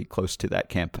probably close to that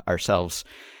camp ourselves.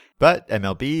 But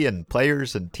MLB and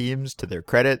players and teams, to their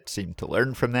credit, seemed to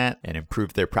learn from that and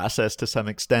improve their process to some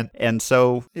extent. And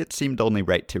so it seemed only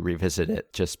right to revisit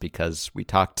it, just because we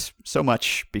talked so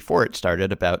much before it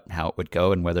started about how it would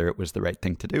go and whether it was the right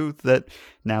thing to do, that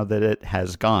now that it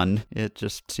has gone, it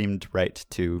just seemed right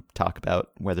to talk about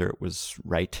whether it was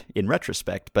right in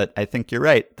retrospect. But I think you're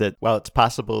right that while it's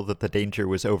possible that the danger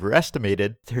was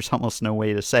overestimated, there's almost no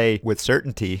way to say with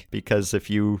certainty, because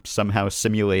if you somehow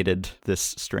simulated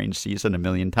this strange season a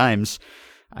million times,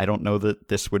 I don't know that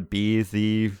this would be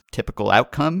the typical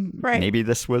outcome. Right. Maybe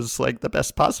this was like the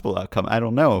best possible outcome. I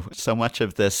don't know. So much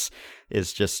of this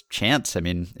is just chance. I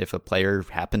mean, if a player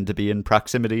happened to be in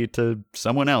proximity to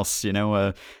someone else,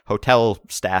 a hotel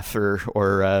staffer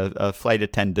or a flight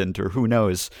attendant or who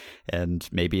knows, and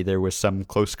maybe there was some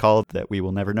close call that we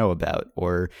will never know about.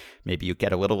 Or maybe you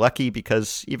get a little lucky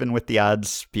because even with the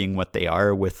odds being what they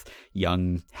are with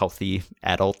young, healthy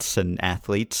adults and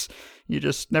athletes, you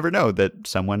just never know that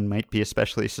someone might be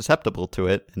especially susceptible to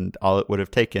it, and all it would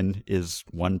have taken is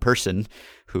one person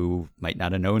who might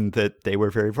not have known that they were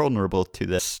very vulnerable to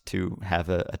this to have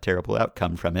a terrible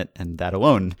outcome from it, and that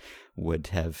alone would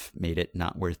have made it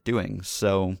not worth doing.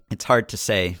 So it's hard to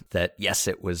say that, yes,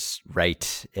 it was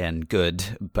right and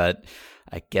good, but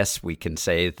I guess we can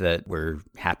say that we're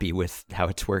happy with how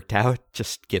it's worked out,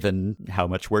 just given how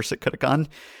much worse it could have gone,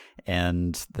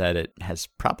 and that it has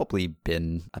probably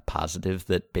been a positive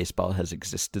that baseball has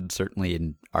existed, certainly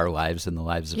in our lives and the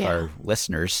lives of our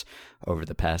listeners over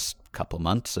the past couple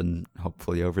months and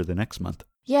hopefully over the next month.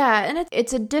 Yeah, and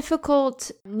it's a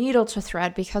difficult needle to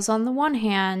thread because on the one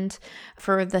hand,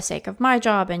 for the sake of my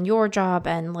job and your job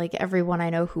and like everyone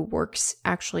I know who works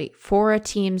actually for a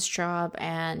team's job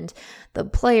and the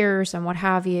players and what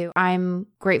have you, I'm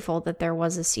grateful that there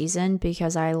was a season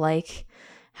because I like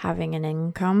having an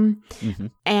income. Mm-hmm.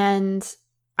 And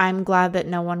I'm glad that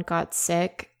no one got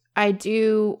sick. I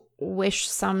do wish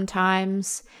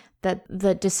sometimes that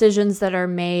the decisions that are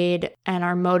made and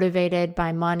are motivated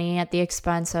by money at the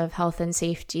expense of health and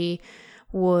safety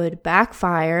would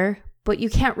backfire. But you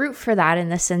can't root for that in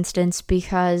this instance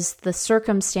because the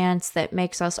circumstance that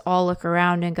makes us all look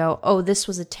around and go, oh, this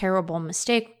was a terrible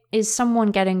mistake, is someone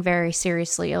getting very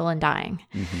seriously ill and dying.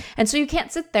 Mm-hmm. And so you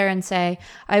can't sit there and say,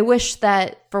 I wish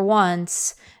that for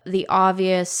once the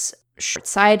obvious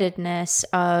short-sightedness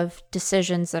of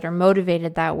decisions that are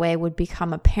motivated that way would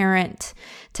become apparent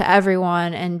to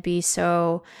everyone and be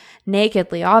so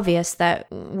nakedly obvious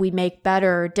that we make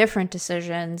better, different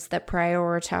decisions that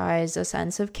prioritize a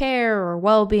sense of care or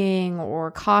well-being or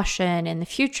caution in the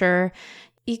future.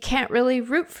 You can't really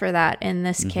root for that in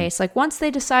this case. Like once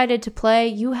they decided to play,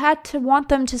 you had to want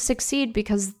them to succeed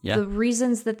because the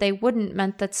reasons that they wouldn't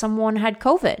meant that someone had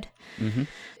COVID. Mm-hmm.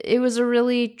 It was a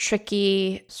really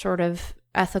tricky sort of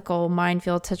ethical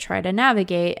minefield to try to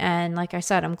navigate. And like I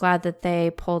said, I'm glad that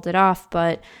they pulled it off,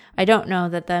 but I don't know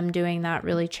that them doing that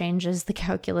really changes the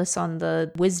calculus on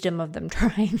the wisdom of them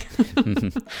trying.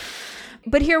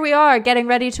 But here we are getting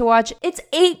ready to watch. It's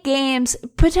 8 games,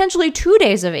 potentially 2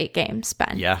 days of 8 games,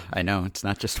 Ben. Yeah, I know. It's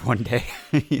not just one day.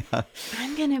 Yeah.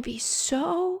 I'm going to be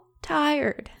so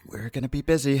tired. We're going to be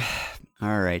busy.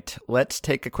 All right, let's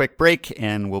take a quick break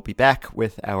and we'll be back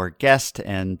with our guest.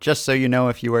 And just so you know,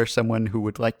 if you are someone who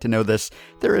would like to know this,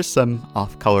 there is some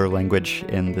off-color language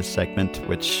in this segment,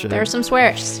 which... there are some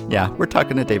swears. Yeah, we're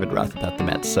talking to David Roth about the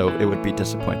Mets, so it would be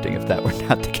disappointing if that were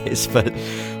not the case. But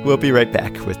we'll be right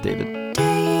back with David.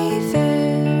 David,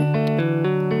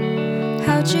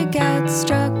 how'd you get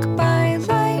struck by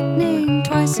lightning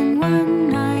twice in one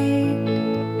night?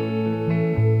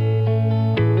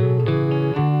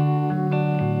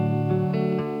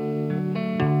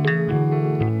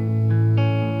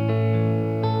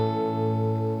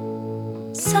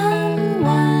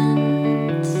 Someone's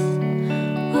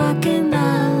walking the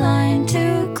line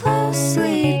too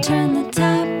closely, turn the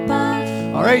tap off.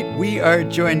 All right, we are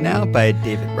joined now by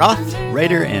David Roth,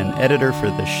 writer and editor for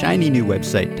the shiny new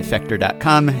website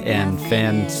Defector.com and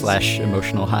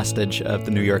fan/emotional hostage of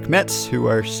the New York Mets, who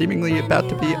are seemingly about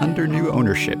to be under new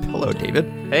ownership. Hello, David.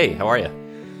 Hey, how are you?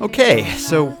 Okay,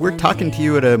 so we're talking to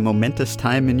you at a momentous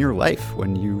time in your life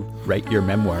when you write your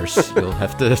memoirs. You'll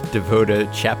have to devote a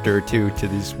chapter or two to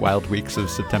these wild weeks of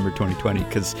September 2020,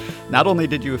 because not only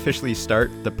did you officially start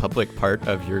the public part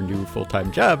of your new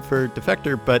full-time job for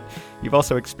Defector, but you've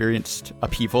also experienced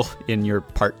upheaval in your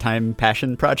part-time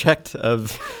passion project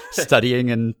of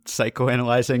studying and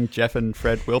psychoanalyzing Jeff and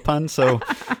Fred Wilpon. So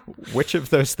which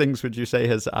of those things would you say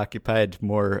has occupied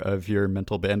more of your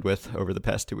mental bandwidth over the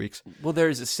past 2 weeks? Well,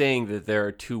 there's a saying that there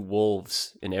are 2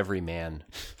 wolves in every man.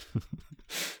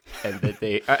 and that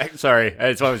they sorry,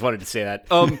 I just always wanted to say that.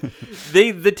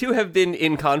 The two have been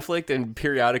in conflict and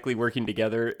periodically working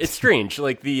together. It's strange.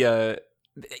 Like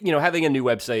having a new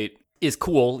website is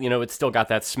cool. It's still got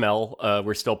that smell.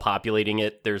 We're still populating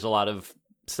it. There's a lot of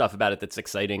stuff about it that's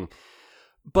exciting.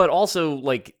 But also,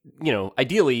 like,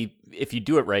 ideally, if you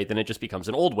do it right, then it just becomes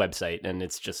an old website, and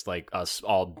it's just like us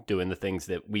all doing the things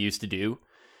that we used to do,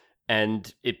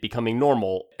 and it becoming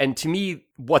normal. And to me,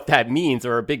 what that means,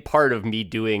 or a big part of me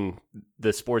doing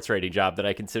the sports writing job that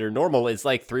I consider normal, is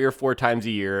like 3 or 4 times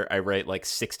a year, I write like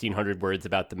 1,600 words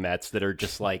about the Mets that are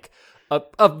just like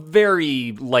a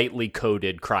very lightly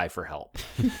coded cry for help.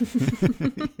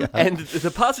 Yeah. And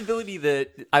the possibility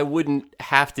that I wouldn't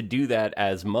have to do that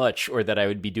as much, or that I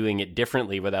would be doing it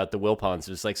differently without the Wilpons,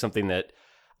 was like something that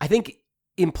I think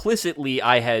implicitly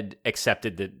I had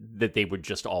accepted that they would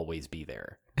just always be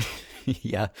there.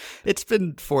 Yeah. It's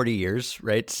been 40 years,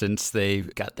 right, since they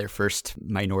got their first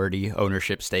minority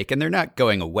ownership stake, and they're not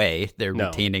going away. They're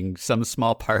retaining some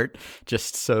small part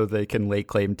just so they can lay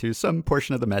claim to some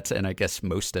portion of the Mets and I guess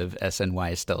most of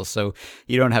SNY still. So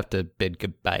you don't have to bid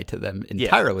goodbye to them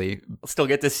entirely. Yeah. Still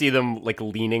get to see them like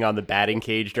leaning on the batting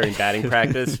cage during batting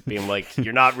practice, being like,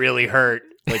 "You're not really hurt."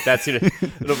 Like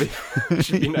it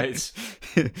should be nice.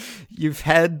 You've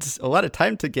had a lot of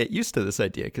time to get used to this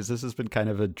idea, because this has been kind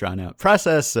of a drawn out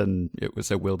process, and it was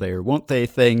a will they or won't they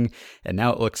thing. And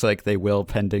now it looks like they will,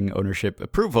 pending ownership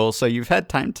approval. So you've had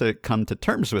time to come to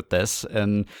terms with this.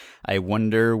 And I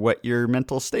wonder what your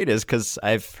mental state is, because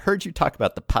I've heard you talk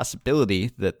about the possibility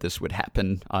that this would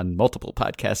happen on multiple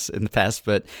podcasts in the past.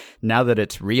 But now that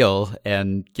it's real,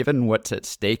 and given what's at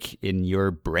stake in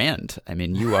your brand, I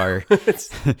mean, you are...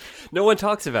 No one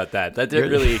talks about that. That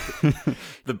didn't really...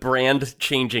 the brand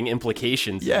changing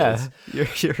implications. Yeah,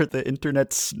 you're the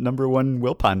internet's #1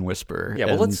 Wilpon whisperer. Yeah,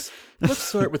 well, let's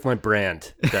start with my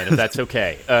brand then, if that's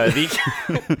okay.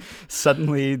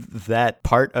 Suddenly, that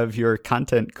part of your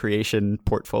content creation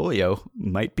portfolio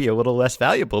might be a little less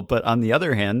valuable, but on the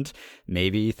other hand,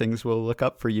 maybe things will look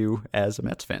up for you as a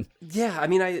Mets fan. Yeah, I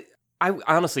mean, I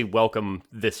honestly welcome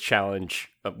this challenge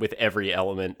with every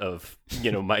element of,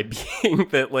 my being,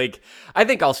 that like, I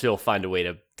think I'll still find a way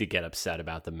to get upset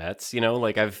about the Mets,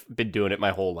 like I've been doing it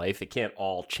my whole life. It can't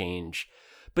all change.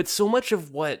 But so much of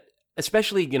what,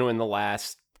 especially, in the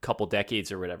last couple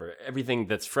decades or whatever, everything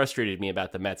that's frustrated me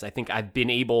about the Mets, I think I've been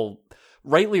able,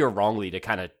 rightly or wrongly, to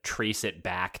kind of trace it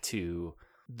back to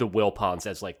the Wilpons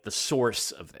as like the source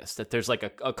of this, that there's like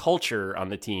a culture on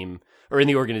the team or in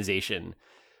the organization,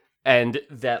 and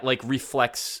that like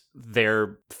reflects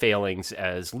their failings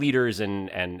as leaders and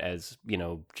as,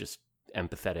 just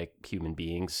empathetic human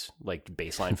beings, like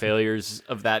baseline failures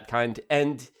of that kind.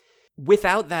 And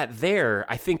without that there,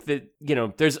 I think that,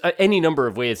 there's any number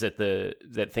of ways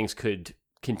that things could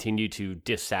continue to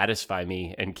dissatisfy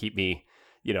me and keep me,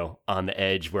 on the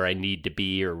edge where I need to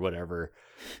be or whatever.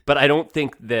 But I don't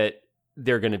think that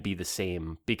they're going to be the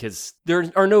same, because there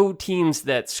are no teams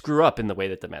that screw up in the way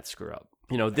that the Mets screw up.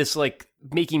 This like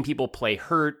making people play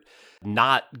hurt,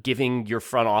 not giving your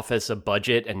front office a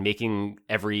budget and making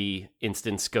every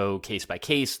instance go case by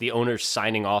case, the owners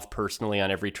signing off personally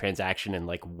on every transaction and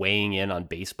like weighing in on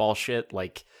baseball shit,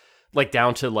 like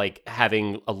down to like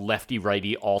having a lefty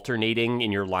righty alternating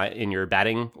in your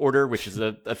batting order, which is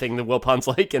a thing the Wilpons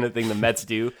like and a thing the Mets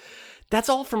do. That's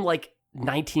all from like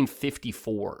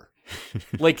 1954.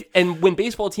 Like, and when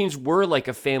baseball teams were like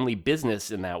a family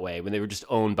business in that way, when they were just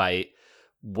owned by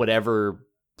whatever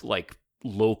like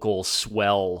local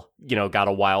swell, got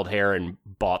a wild hair and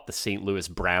bought the St. Louis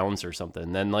Browns or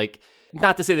something, then like,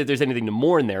 not to say that there's anything to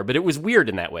mourn there, but it was weird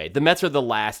in that way. The Mets are the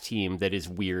last team that is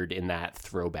weird in that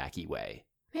throwbacky way.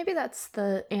 Maybe that's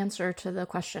the answer to the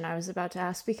question I was about to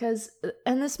ask, because,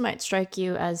 and this might strike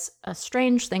you as a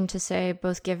strange thing to say,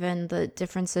 both given the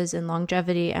differences in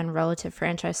longevity and relative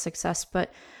franchise success,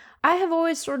 but I have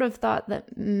always sort of thought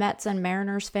that Mets and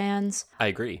Mariners fans... I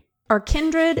agree. ...are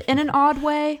kindred in an odd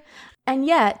way. And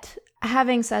yet,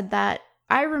 having said that,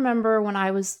 I remember when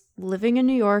I was living in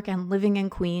New York and living in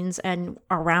Queens and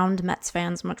around Mets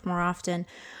fans much more often,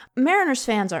 Mariners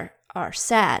fans are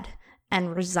sad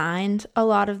and resigned a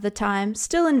lot of the time,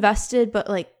 still invested, but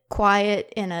like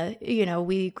quiet in a,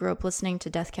 we grew up listening to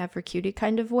Death Cab for Cutie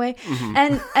kind of way.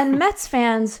 Mm-hmm. And Mets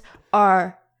fans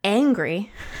are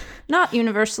angry, not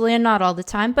universally and not all the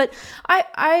time, but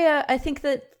I think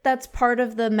that that's part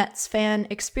of the Mets fan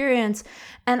experience.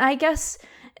 And I guess,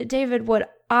 David,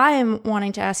 what I'm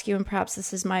wanting to ask you, and perhaps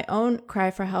this is my own cry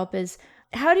for help, is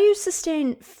how do you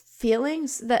sustain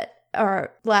feelings that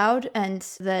are loud and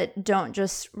that don't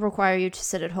just require you to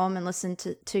sit at home and listen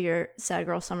to your Sad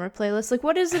Girl Summer playlist? Like,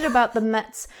 what is it about the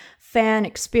Mets fan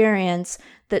experience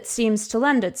that seems to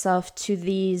lend itself to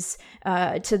these,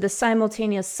 to the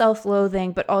simultaneous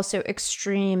self-loathing, but also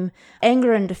extreme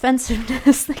anger and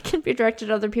defensiveness that can be directed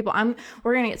at other people?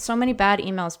 We're gonna get so many bad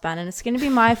emails, Ben, and it's gonna be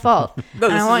my fault. No,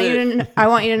 and I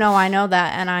want you to know I know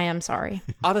that, and I am sorry.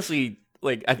 Honestly,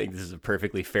 like, I think this is a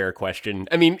perfectly fair question.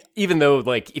 I mean, even though,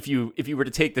 like, if you were to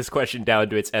take this question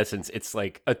down to its essence, it's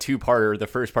like a two-parter. The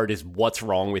first part is, what's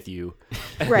wrong with you?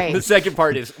 Right. The second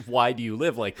part is, why do you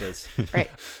live like this? Right.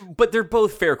 But they're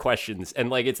both fair questions. And,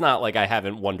 like, it's not like I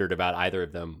haven't wondered about either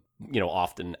of them,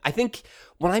 often. I think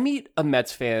when I meet a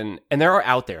Mets fan, and there are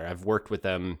out there, I've worked with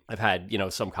them, I've had,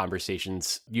 some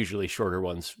conversations, usually shorter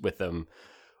ones with them,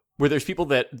 where there's people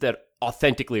that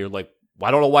authentically are like, well,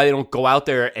 I don't know why they don't go out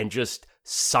there and just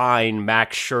sign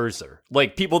Max Scherzer.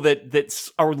 Like, people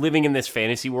that are living in this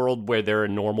fantasy world where they're a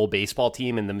normal baseball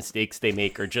team and the mistakes they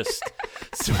make are just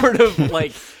sort of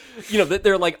like, that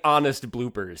they're like honest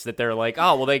bloopers, that they're like,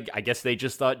 oh, well, I guess they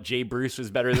just thought Jay Bruce was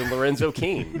better than Lorenzo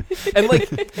Cain. And like,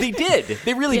 they did.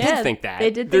 They really did think that. They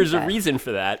did think There's that. a reason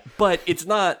for that, but it's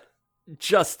not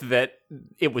just that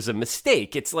it was a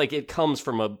mistake. It's like it comes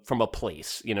from a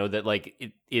place, that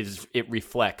like it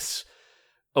reflects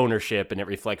ownership and it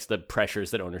reflects the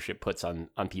pressures that ownership puts on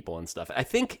people and stuff. I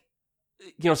think,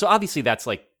 so obviously that's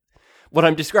like what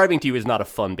I'm describing to you is not a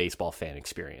fun baseball fan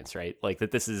experience, right? Like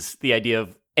that this is the idea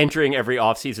of entering every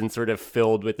offseason sort of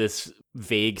filled with this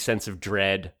vague sense of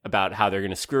dread about how they're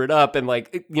going to screw it up. And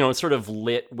like, it's sort of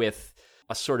lit with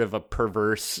a sort of a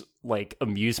perverse like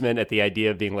amusement at the idea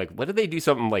of being like, what if they do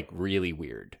something like really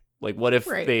weird? Like, what if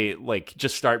they, like,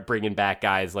 just start bringing back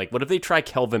guys? Like, what if they try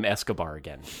Kelvin Escobar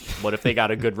again? What if they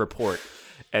got a good report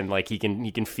and, like, he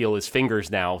can feel his fingers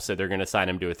now, so they're going to sign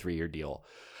him to a 3-year deal?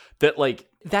 That, like,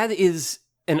 that is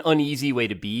an uneasy way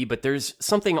to be, but there's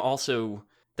something also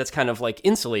that's kind of, like,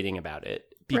 insulating about it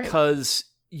because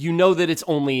you know that it's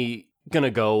only going to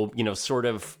go, sort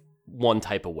of one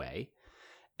type of way.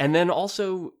 And then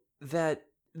also that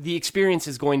the experience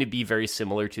is going to be very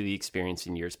similar to the experience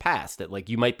in years past, that like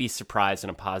you might be surprised in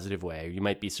a positive way, or you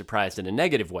might be surprised in a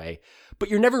negative way, but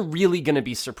you're never really going to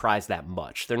be surprised that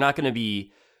much. They're not going to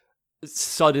be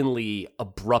suddenly,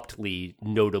 abruptly,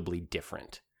 notably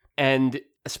different. And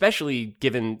especially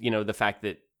given, the fact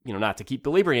that, not to keep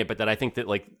belaboring it, but that I think that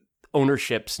like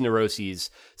ownership's neuroses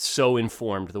so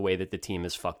informed the way that the team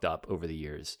is fucked up over the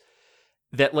years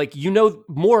that like,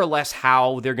 more or less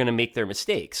how they're going to make their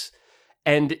mistakes.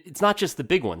 And it's not just the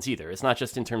big ones either. It's not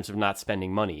just in terms of not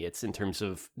spending money. It's in terms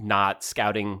of not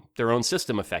scouting their own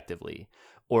system effectively,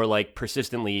 or like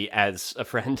persistently, as a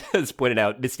friend has pointed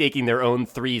out, mistaking their own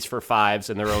 3s for 5s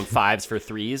and their own 5s for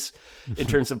 3s in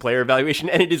terms of player evaluation.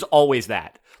 And it is always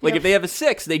that. Like if they have a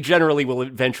 6, they generally will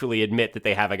eventually admit that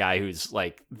they have a guy who's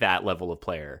like that level of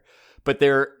player. But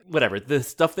the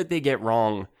stuff that they get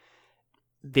wrong,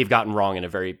 they've gotten wrong in a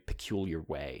very peculiar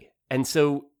way. And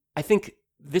so I think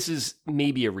this is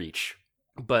maybe a reach,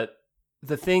 but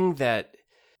the thing that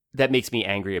makes me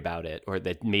angry about it, or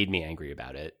that made me angry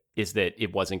about it, is that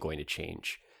it wasn't going to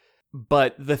change.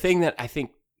 But the thing that I think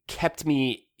kept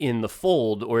me in the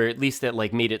fold, or at least that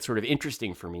like made it sort of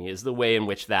interesting for me, is the way in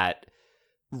which that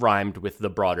rhymed with the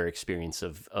broader experience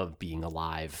of being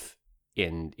alive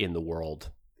in the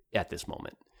world at this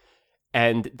moment.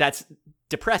 And that's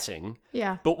depressing.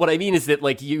 Yeah. But what I mean is that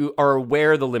like you are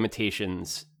aware of the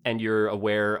limitations, and you're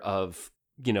aware of,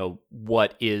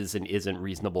 what is and isn't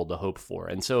reasonable to hope for.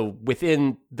 And so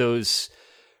within those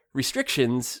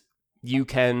restrictions, you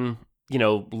can,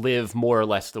 live more or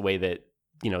less the way that,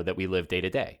 that we live day to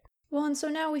day. Well, and so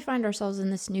now we find ourselves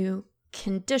in this new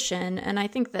condition. And I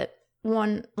think that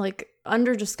one like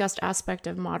under-discussed aspect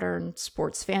of modern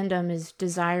sports fandom is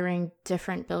desiring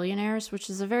different billionaires, which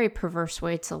is a very perverse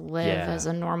way to live as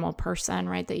a normal person,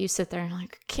 right? That you sit there and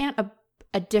like, can't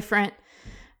a different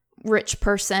rich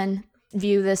person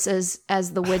view this as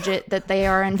the widget that they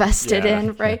are invested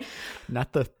in, right?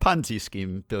 Not the Ponzi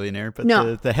scheme billionaire, but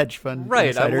No. the hedge fund Right.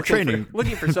 insider I'm training.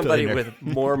 looking for somebody billionaire.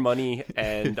 with more money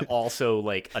and also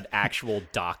like an actual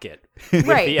docket with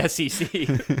Right. the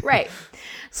SEC. Right.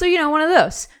 So, one of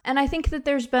those. And I think that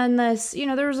there's been this,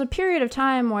 there was a period of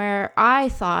time where I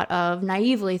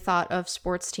naively thought of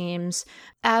sports teams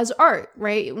as art,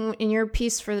 right? In your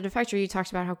piece for The Defector, you talked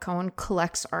about how Cohen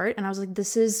collects art. And I was like,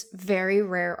 this is very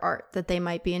rare art that they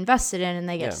might be invested in. And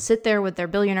they get to sit there with their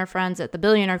billionaire friends at the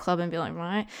billionaire club and be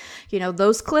like, what?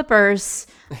 Those Clippers,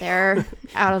 they're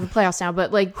out of the playoffs now,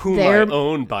 but like whom they're I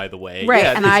own, by the way. Right,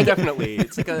 Yeah, and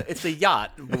it's a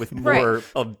yacht with more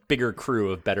a bigger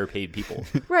crew of better paid people.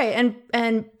 Right,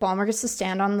 and Ballmer gets to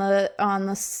stand on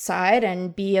the side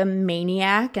and be a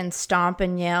maniac and stomp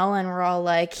and yell, and we're all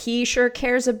like, he sure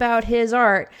cares about his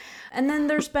art. And then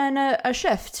there's been a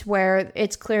shift where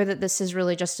it's clear that this is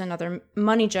really just another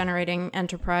money-generating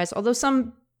enterprise, although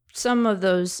some of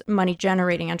those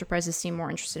money-generating enterprises seem more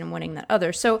interested in winning than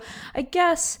others. So I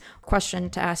guess a question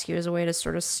to ask you as a way to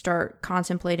sort of start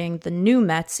contemplating the new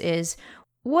Mets is,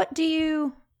 what do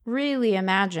you really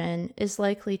imagine is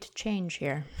likely to change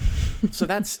here? So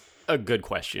that's a good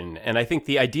question. And I think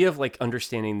the idea of like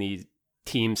understanding the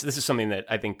teams, this is something that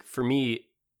I think for me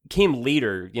came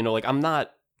later. Like I'm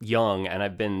not young and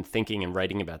I've been thinking and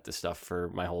writing about this stuff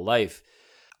for my whole life.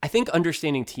 I think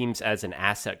understanding teams as an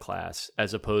asset class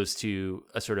as opposed to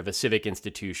a sort of a civic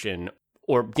institution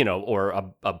or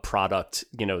a product,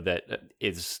 that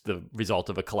is the result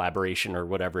of a collaboration or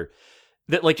whatever,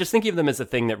 that like just thinking of them as a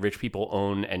thing that rich people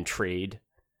own and trade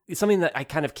is something that I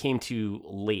kind of came to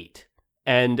late.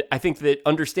 And I think that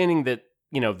understanding that,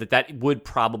 that would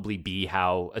probably be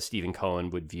how a Stephen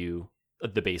Cohen would view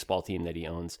the baseball team that he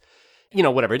owns.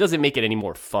 Whatever. It doesn't make it any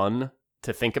more fun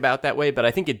to think about that way, but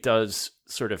I think it does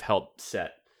sort of help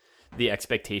set the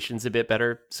expectations a bit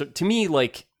better. So to me,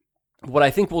 like, what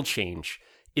I think will change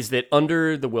is that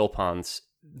under the Wilpons,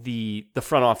 the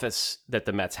front office that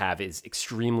the Mets have is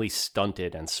extremely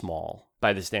stunted and small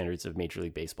by the standards of Major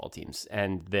League Baseball teams.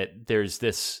 And that there's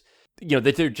this,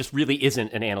 that there just really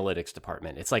isn't an analytics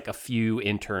department. It's like a few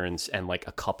interns and like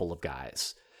a couple of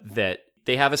guys that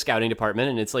they have a scouting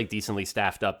department and it's like decently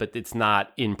staffed up, but it's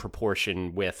not in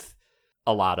proportion with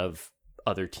a lot of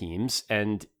other teams.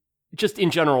 And just in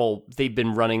general, they've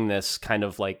been running this kind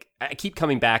of like, I keep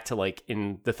coming back to like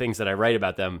in the things that I write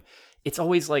about them, it's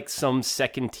always like some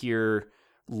second tier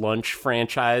lunch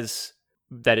franchise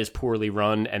that is poorly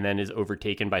run and then is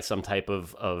overtaken by some type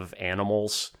of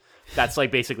animals. That's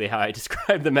like basically how I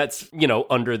describe the Mets,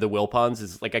 under the Wilpons,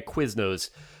 is like a Quiznos,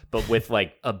 but with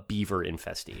like a beaver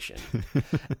infestation.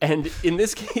 And in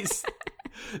this case,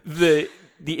 the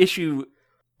issue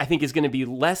I think is going to be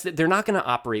less that they're not going to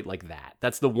operate like that.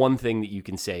 That's the one thing that you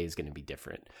can say is going to be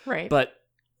different. Right. But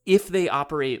if they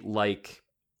operate like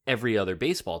every other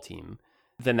baseball team,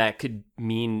 then that could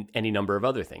mean any number of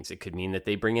other things. It could mean that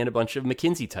they bring in a bunch of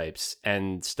McKinsey types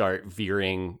and start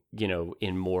veering,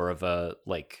 in more of a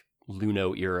like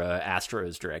Luno era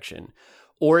Astros direction.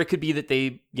 Or it could be that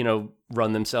they,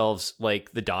 run themselves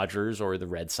like the Dodgers or the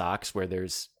Red Sox, where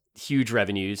there's huge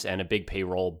revenues and a big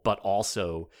payroll, but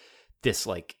also this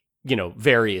like,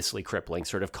 variously crippling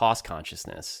sort of cost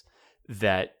consciousness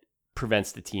that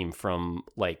prevents the team from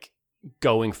like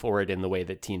going for it in the way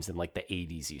that teams in like the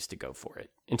 80s used to go for it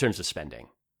in terms of spending.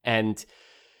 And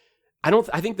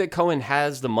I think that Cohen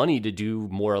has the money to do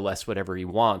more or less whatever he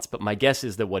wants, but my guess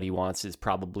is that what he wants is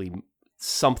probably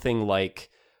something like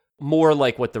more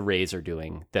like what the Rays are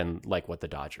doing than like what the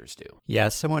Dodgers do. Yeah,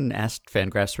 someone asked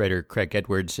Fangraphs writer Craig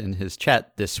Edwards in his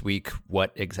chat this week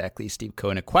what exactly Steve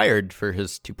Cohen acquired for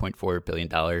his $2.4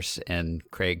 billion,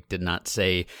 and Craig did not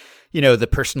say, the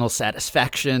personal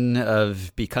satisfaction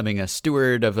of becoming a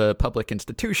steward of a public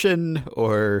institution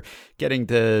or getting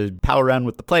to pal around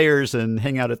with the players and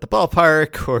hang out at the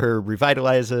ballpark or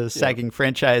revitalize a sagging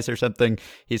franchise or something.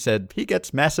 He said he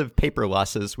gets massive paper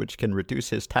losses, which can reduce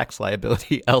his tax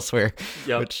liability elsewhere,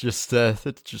 which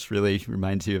that just really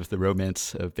reminds you of the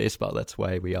romance of baseball. That's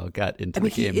why we all got into the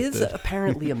game. He is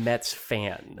apparently a Mets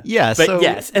fan. Yeah, but so,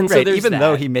 yes. And right, so there's even that.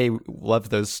 though he may love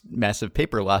those massive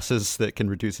paper losses that can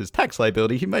reduce his tax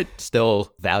liability, he might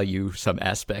still value some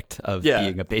aspect of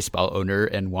being a baseball owner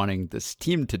and wanting this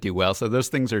team to do well. So those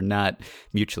things are not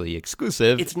mutually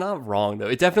exclusive. It's not wrong, though.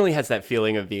 It definitely has that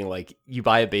feeling of being like you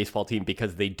buy a baseball team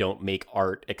because they don't make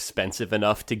art expensive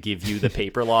enough to give you the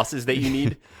paper losses that you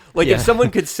need. Like if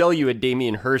someone could sell you a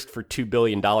Damian Hirst for $2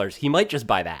 billion, he might just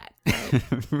buy that.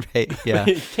 Right, yeah.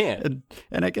 He can't.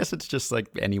 And I guess it's just like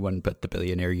anyone but the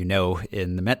billionaire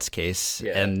in the Mets case.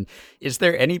 Yeah. And is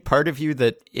there any part of you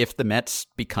that if the Mets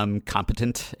become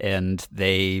competent and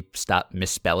they stop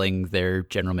misspelling their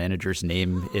general manager's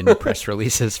name in press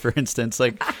releases, for instance,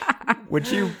 like would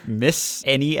you miss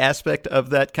any aspect of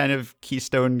that kind of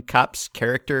Keystone Cops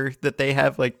character that they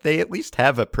have? Like they at least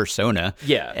have a persona.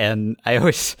 Yeah. And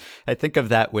I think of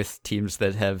that with teams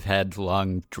that have had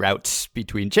long droughts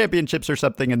between championships or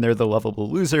something, and they're the lovable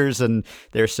losers, and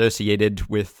they're associated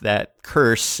with that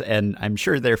curse. And I'm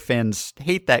sure their fans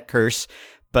hate that curse,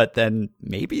 But then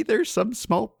maybe there's some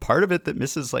small part of it that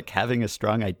misses like having a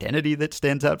strong identity that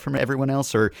stands out from everyone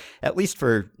else, or at least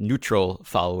for neutral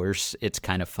followers, it's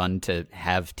kind of fun to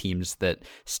have teams that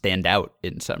stand out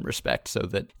in some respect so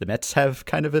that the Mets have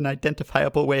kind of an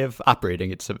identifiable way of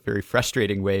operating. It's a very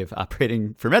frustrating way of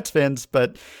operating for Mets fans,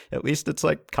 but at least it's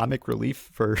like comic relief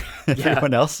for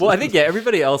everyone else. Well, I think,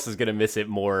 everybody else is going to miss it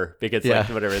more because like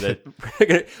whatever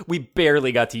that we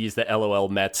barely got to use the LOL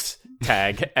Mets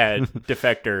tag at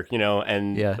Defector,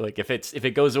 and like if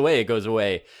it goes away, it goes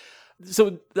away.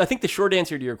 So I think the short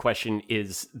answer to your question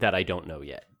is that I don't know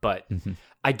yet, but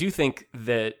I do think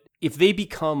that if they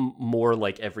become more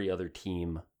like every other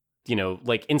team,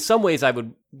 like in some ways I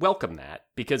would welcome that,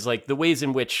 because like the ways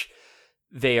in which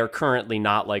they are currently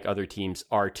not like other teams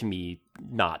are to me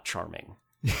not charming.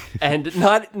 And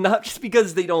not just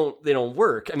because they don't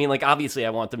work. I mean, like obviously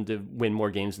I want them to win more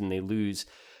games than they lose.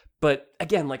 But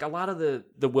again, like a lot of the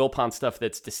Wilpon stuff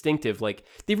that's distinctive, like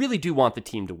they really do want the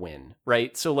team to win,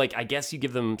 right? So like I guess you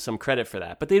give them some credit for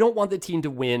that, but they don't want the team to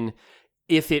win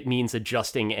if it means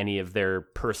adjusting any of their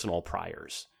personal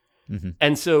priors.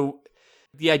 And so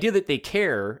the idea that they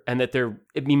care and that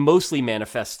mostly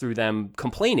manifests through them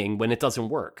complaining when it doesn't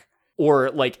work, or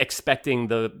like expecting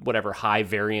the whatever high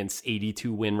variance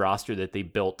 82 win roster that they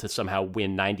built to somehow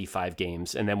win 95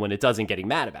 games, and then when it doesn't, getting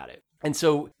mad about it. And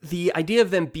so the idea of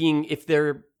them being, if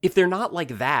they're not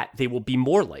like that, they will be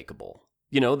more likable.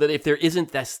 That if there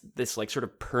isn't this like sort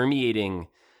of permeating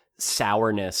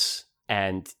sourness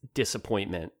and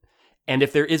disappointment, and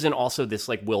if there isn't also this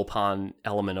like Wilpon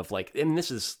element of like, and this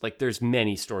is like, there's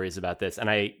many stories about this, and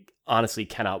I honestly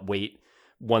cannot wait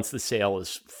once the sale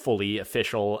is fully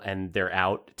official and they're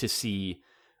out to see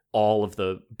all of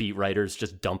the beat writers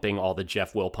just dumping all the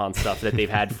Jeff Wilpon stuff that they've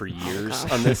had for years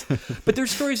on this. But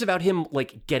there's stories about him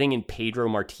like getting in Pedro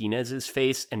Martinez's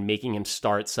face and making him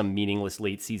start some meaningless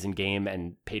late season game,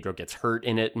 and Pedro gets hurt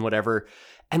in it and whatever.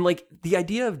 And like the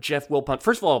idea of Jeff Wilpon,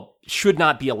 first of all, should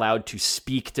not be allowed to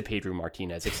speak to Pedro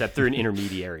Martinez except through an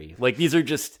intermediary. Like these are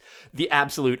just the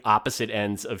absolute opposite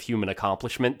ends of human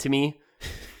accomplishment to me.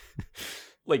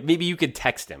 Like maybe you could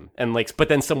text him and like, but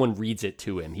then someone reads it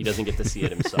to him. He doesn't get to see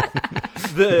it himself.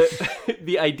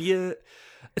 The idea,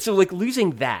 so like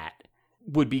losing that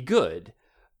would be good,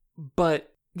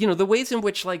 but the ways in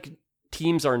which like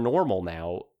teams are normal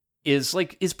now is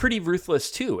pretty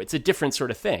ruthless too. It's a different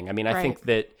sort of thing. I mean, I think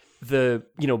that the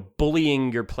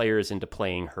bullying your players into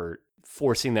playing hurt,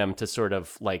 forcing them to sort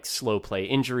of like slow play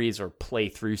injuries or play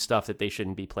through stuff that they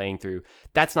shouldn't be playing through,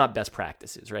 that's not best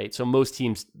practices, right? So most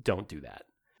teams don't do that.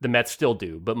 The Mets still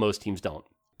do, but most teams don't.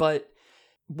 But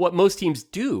what most teams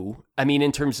do, I mean,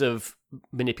 in terms of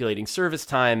manipulating service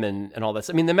time and all this,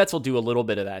 I mean, the Mets will do a little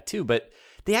bit of that too, but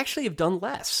they actually have done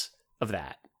less of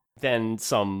that than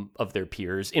some of their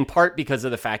peers, in part because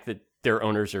of the fact that their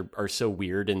owners are so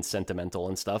weird and sentimental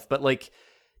and stuff. But like,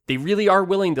 they really are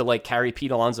willing to like carry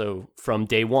Pete Alonso from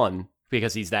day one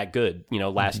because he's that good,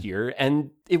 last year,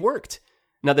 and it worked.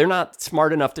 Now, they're not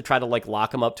smart enough to try to like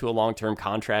lock him up to a long-term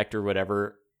contract or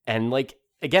whatever. And like,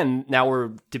 again, now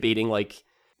we're debating like,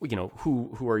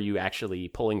 who are you actually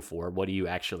pulling for? What do you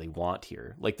actually want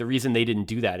here? Like the reason they didn't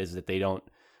do that is that they don't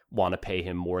want to pay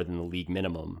him more than the league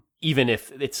minimum, even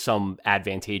if it's some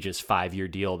advantageous 5-year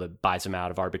deal that buys him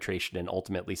out of arbitration and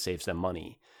ultimately saves them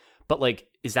money. But like,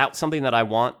 is that something that I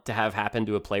want to have happen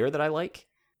to a player that I like?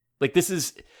 Like this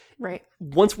is right.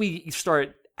 Once we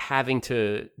start having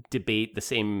to debate the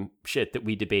same shit that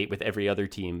we debate with every other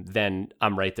team, then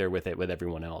I'm right there with it with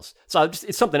everyone else. So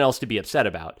it's something else to be upset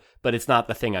about, but it's not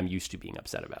the thing I'm used to being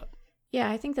upset about.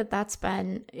 Yeah, I think that's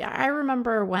been, I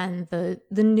remember when the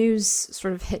news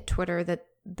sort of hit Twitter that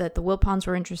the Wilpons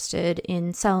were interested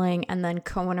in selling, and then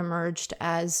Cohen emerged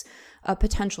as a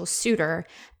potential suitor.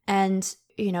 And,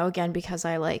 again, because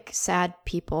I like sad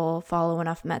people, follow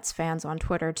enough Mets fans on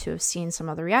Twitter to have seen some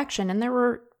of the reaction, and there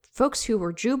were folks who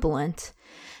were jubilant.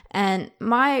 And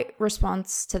my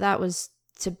response to that was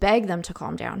to beg them to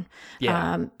calm down.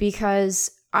 Yeah.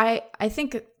 Because I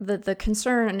think that the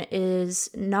concern is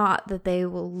not that they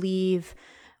will leave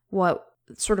what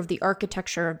sort of the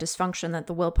architecture of dysfunction that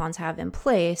the Wilpons have in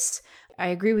place. I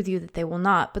agree with you that they will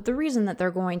not. But the reason that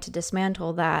they're going to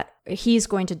dismantle that, he's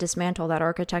going to dismantle that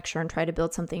architecture and try to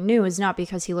build something new, is not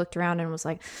because he looked around and was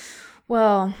like,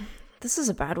 well, this is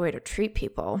a bad way to treat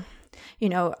people.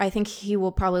 I think he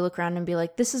will probably look around and be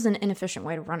like, this is an inefficient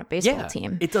way to run a baseball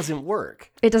team. It doesn't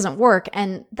work. It doesn't work.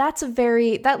 And that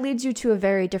leads you to a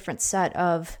very different set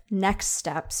of next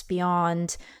steps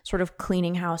beyond sort of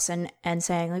cleaning house and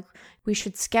saying like, we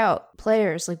should scout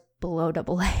players like below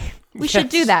AA. We should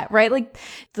do that, right? Like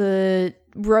the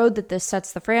road that this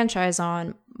sets the franchise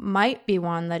on might be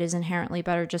one that is inherently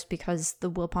better just because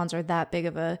the Wilpons are that big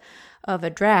of a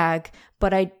drag.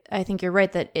 But I think you're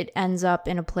right that it ends up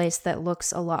in a place that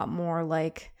looks a lot more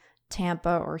like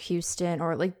Tampa or Houston,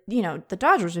 or like, the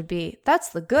Dodgers would be, that's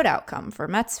the good outcome for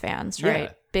Mets fans, right?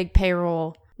 Yeah. Big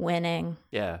payroll, winning.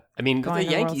 Yeah. I mean, the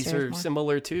Yankees are more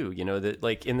similar too, that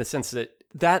like in the sense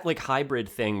that like hybrid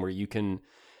thing where you can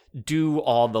do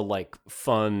all the like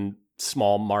fun,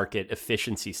 small market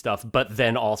efficiency stuff, but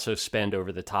then also spend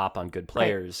over the top on good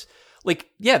players. Right. Like,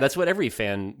 yeah, that's what every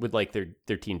fan would like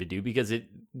their team to do because it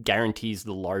guarantees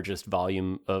the largest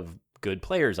volume of good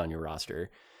players on your roster.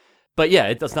 But yeah,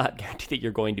 it does not guarantee that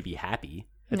you're going to be happy.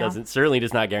 It certainly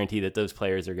does not guarantee that those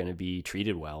players are going to be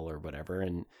treated well or whatever.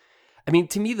 And I mean,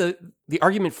 to me, the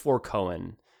argument for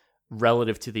Cohen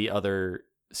relative to the other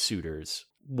suitors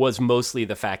was mostly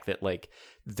the fact that like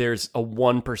there's a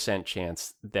 1%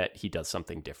 chance that he does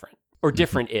something different or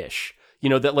different-ish.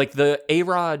 That like the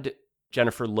A-Rod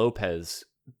Jennifer Lopez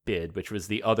bid, which was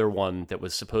the other one that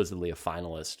was supposedly a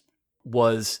finalist,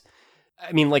 was,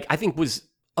 I mean, like I think was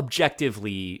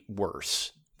objectively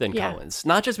worse than Cohen's.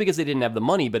 Not just because they didn't have the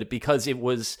money, but because it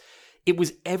was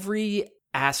every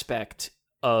aspect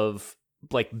of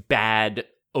like bad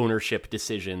ownership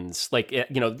decisions, like,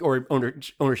 or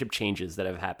ownership changes that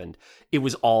have happened. It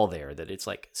was all there, that it's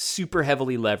like super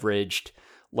heavily leveraged,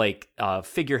 like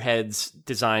figureheads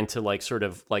designed to like sort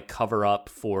of like cover up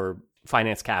for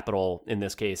finance capital in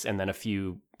this case, and then a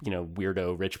few,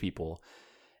 weirdo rich people.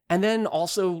 And then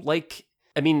also like,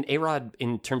 I mean, A-Rod,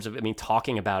 in terms of,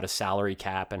 talking about a salary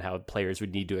cap and how players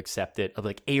would need to accept it, of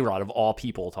like A-Rod of all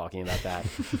people talking about that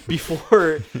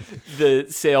before the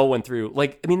sale went through.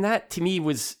 Like, I mean, that to me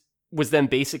was them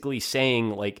basically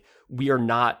saying like, we are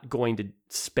not going to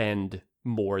spend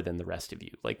more than the rest of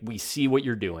you. Like, we see what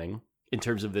you're doing in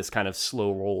terms of this kind of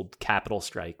slow rolled capital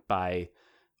strike by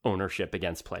ownership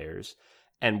against players,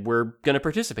 and we're going to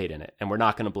participate in it, and we're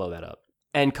not going to blow that up.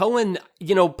 And Cohen,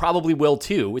 probably will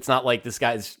too. It's not like this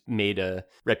guy's made a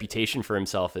reputation for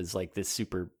himself as like this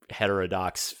super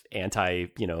heterodox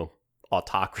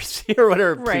autocracy or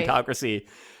whatever, plutocracy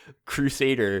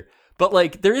crusader. But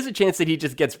like, there is a chance that he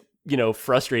just gets,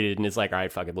 frustrated and is like, all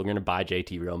right, fuck it, we're going to buy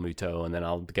JT Realmuto, and then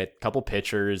I'll get a couple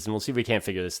pitchers and we'll see if we can't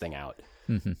figure this thing out.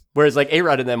 Mm-hmm. Whereas like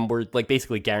A-Rod and them were like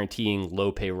basically guaranteeing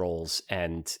low payrolls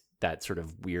and that sort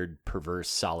of weird, perverse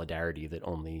solidarity that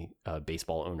only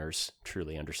baseball owners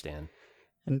truly understand.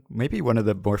 And maybe one of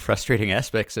the more frustrating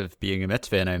aspects of being a Mets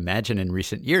fan, I imagine, in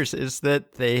recent years is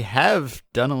that they have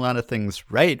done a lot of things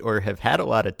right or have had a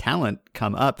lot of talent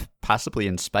come up, possibly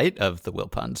in spite of the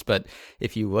Wilpons. But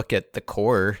if you look at the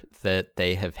core that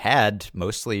they have had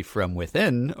mostly from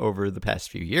within over the past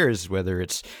few years, whether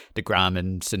it's DeGrom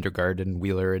and Syndergaard and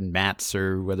Wheeler and Matz,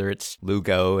 or whether it's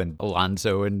Lugo and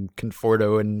Alonso and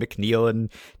Conforto and McNeil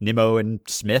and Nimmo and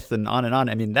Smith and on,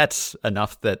 I mean, that's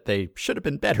enough that they should have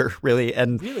been better, really.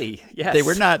 And really, yes, they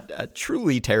were not a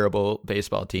truly terrible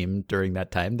baseball team during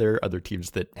that time. There are other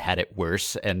teams that had it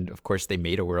worse. And of course, they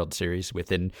made a World Series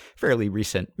within fairly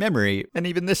recent memory. And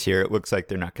even this year, it looks like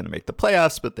they're not going to make the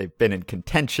playoffs, but they've been in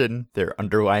contention. Their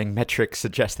underlying metrics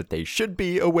suggest that they should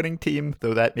be a winning team,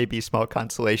 though that may be small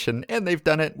consolation. And they've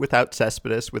done it without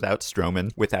Cespedes, without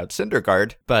Stroman, without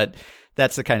Syndergaard. But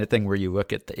that's the kind of thing where you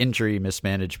look at the injury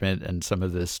mismanagement and some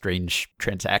of the strange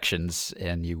transactions,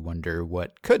 and you wonder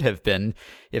what could have been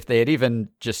if they had even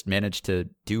just managed to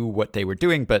do what they were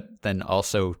doing, but then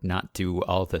also not do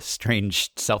all the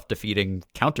strange self-defeating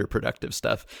counterproductive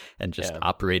stuff and just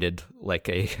operated like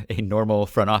a normal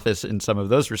front office in some of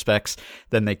those respects.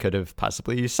 Then they could have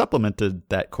possibly supplemented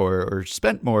that core or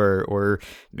spent more or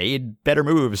made better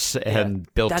moves and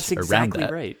built that's around exactly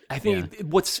that. Right. I think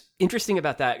what's interesting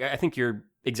about that, I think you're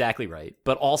exactly right.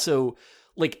 But also,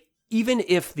 like, even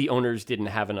if the owners didn't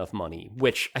have enough money,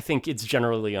 which I think it's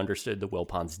generally understood the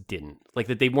Wilpons didn't, like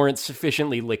that they weren't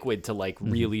sufficiently liquid to like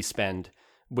really spend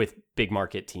with big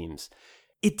market teams,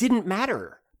 it didn't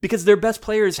matter because their best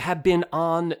players have been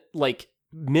on like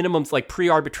minimums, like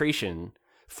pre-arbitration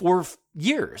for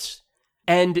years.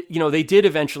 And, they did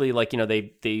eventually, like,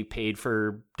 they paid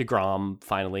for DeGrom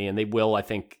finally, and they will,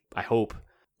 I hope,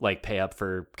 like pay up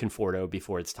for Conforto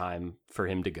before it's time for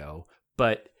him to go.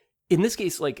 But in this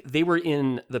case, like they were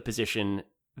in the position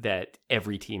that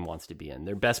every team wants to be in.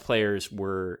 Their best players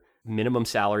were minimum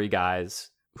salary guys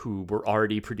who were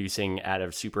already producing at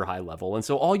a super high level. And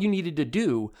so all you needed to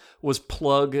do was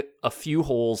plug a few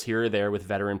holes here or there with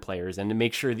veteran players and to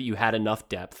make sure that you had enough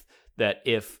depth that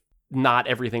if not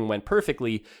everything went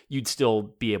perfectly, you'd still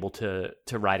be able to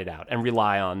ride it out and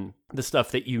rely on the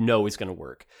stuff that is going to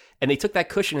work. And they took that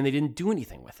cushion and they didn't do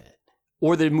anything with it.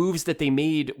 or the moves that they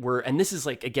made were, and this is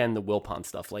like, again, the Wilpon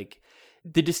stuff, like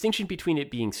the distinction between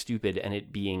it being stupid and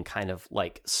it being kind of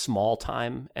like small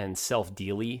time and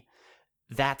self-dealy,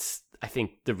 that's, I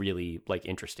think, the really like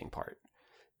interesting part.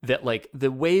 That like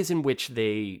the ways in which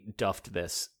they duffed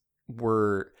this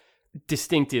were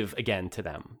distinctive again to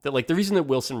them. That like the reason that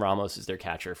Wilson Ramos is their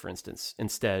catcher, for instance,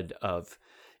 instead of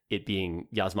it being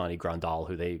Yasmani Grandal,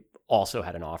 who they also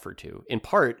had an offer to, in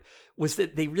part was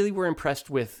that they really were impressed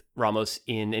with Ramos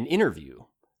in an interview,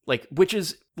 like, which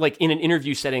is like in an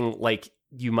interview setting, like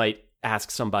you might ask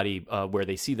somebody where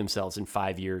they see themselves in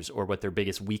 5 years or what their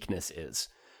biggest weakness is.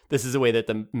 This is the way that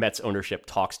the Mets ownership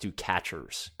talks to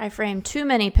catchers. I frame too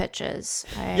many pitches.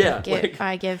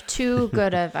 I give too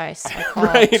good advice. I call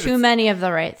Right. it too many of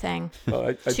the right thing.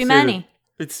 I'd Too say many.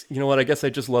 It's, you know what, I guess I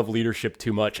just love leadership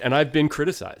too much, and I've been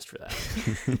criticized for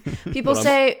that. People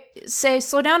say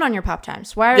slow down on your pop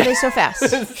times. Why are they so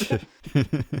fast?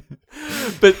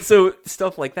 But so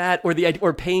stuff like that,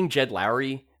 or paying Jed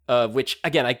Lowry, which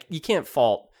again, you can't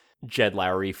fault Jed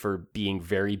Lowry for being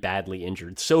very badly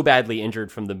injured, so badly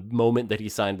injured from the moment that he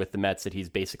signed with the Mets that he's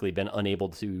basically been unable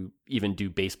to even do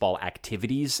baseball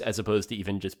activities as opposed to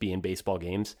even just be in baseball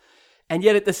games. And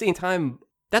yet at the same time,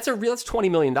 that's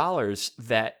 $20 million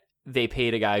that they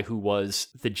paid a guy who was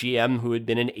the GM, who had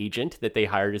been an agent that they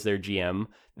hired as their GM,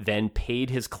 then paid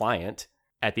his client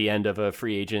at the end of a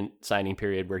free agent signing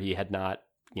period where he had not,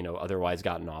 otherwise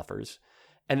gotten offers.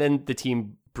 And then the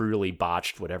team brutally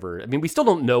botched whatever. I mean, we still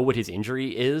don't know what his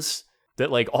injury is.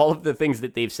 That like all of the things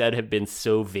that they've said have been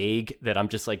so vague that I'm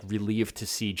just like relieved to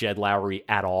see Jed Lowry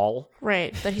at all.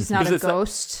 Right, that he's not a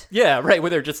ghost. Yeah, right. Where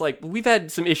they're just like, we've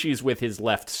had some issues with his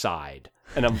left side.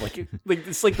 And I'm like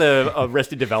it's like the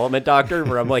Arrested Development doctor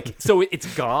where I'm like, so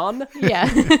it's gone? Yeah.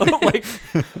 Like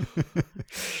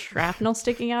shrapnel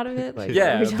sticking out of it? Like,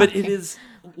 yeah, but it is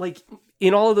like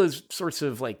in all of those sorts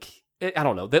of like, I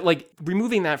don't know, that like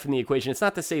removing that from the equation, it's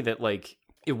not to say that like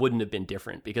it wouldn't have been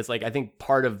different, because like I think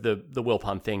part of the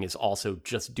Wilpon thing is also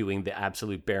just doing the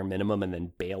absolute bare minimum and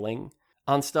then bailing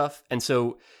on stuff. And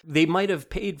so they might have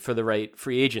paid for the right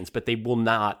free agents, but they will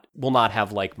not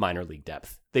have like minor league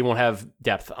depth. They won't have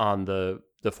depth on the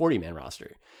 40-man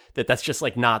roster. That's just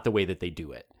like not the way that they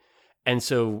do it. And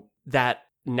so that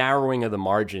narrowing of the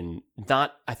margin,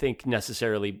 not I think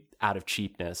necessarily out of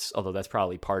cheapness, although that's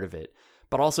probably part of it,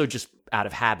 but also just out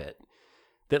of habit,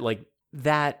 that like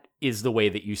that is the way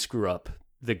that you screw up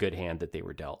the good hand that they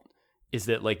were dealt. Is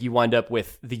that like you wind up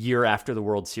with the year after the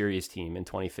World Series team in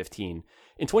 2015.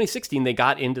 In 2016, they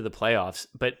got into the playoffs,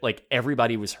 but like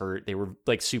everybody was hurt. They were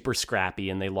like super scrappy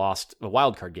and they lost a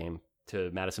wild card game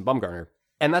to Madison Bumgarner.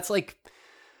 And that's like,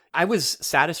 I was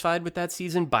satisfied with that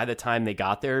season by the time they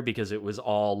got there, because it was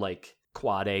all like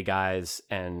quad A guys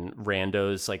and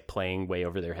randos like playing way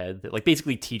over their head. Like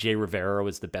basically TJ Rivera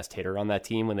was the best hitter on that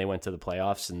team when they went to the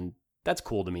playoffs. And that's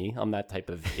cool to me. I'm that type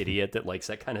of idiot that likes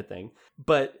that kind of thing.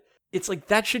 But it's like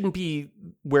that shouldn't be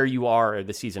where you are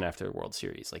the season after the World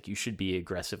Series. Like you should be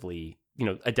aggressively,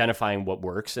 identifying what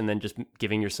works and then just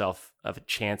giving yourself a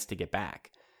chance to get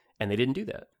back. And they didn't do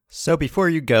that. So before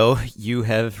you go, you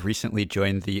have recently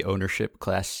joined the ownership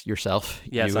class yourself.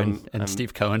 Yes, I'm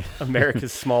Steve Cohen.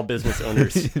 America's small business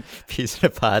owners. Peas in a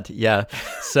pod, yeah.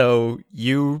 So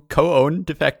you co-own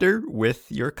Defector with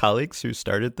your colleagues who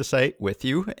started the site with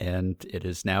you, and it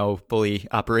is now fully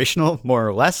operational, more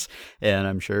or less. And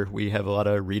I'm sure we have a lot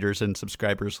of readers and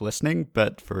subscribers listening,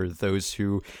 but for those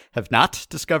who have not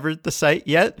discovered the site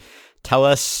yet, tell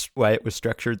us why it was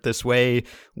structured this way,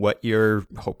 what you're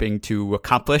hoping to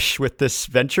accomplish with this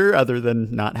venture other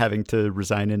than not having to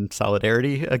resign in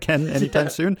solidarity again anytime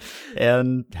soon,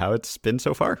 and how it's been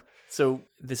so far. So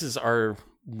this is our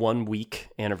 1 week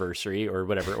anniversary or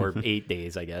whatever, or 8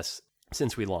 days, I guess,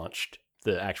 since we launched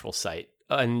the actual site.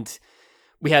 And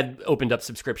we had opened up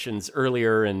subscriptions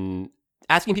earlier, and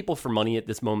asking people for money at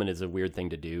this moment is a weird thing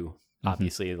to do.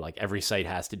 Obviously, like every site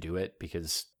has to do it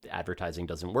because advertising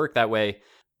doesn't work that way.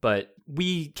 But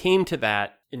we came to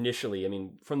that initially. I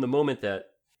mean, from the moment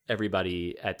that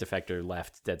everybody at Defector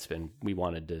left Deadspin, we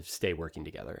wanted to stay working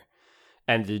together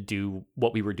and to do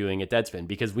what we were doing at Deadspin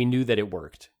because we knew that it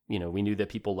worked. We knew that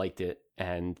people liked it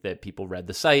and that people read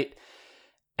the site.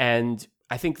 And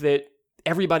I think that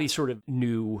everybody sort of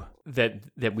knew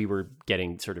that we were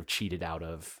getting sort of cheated out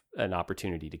of an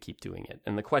opportunity to keep doing it.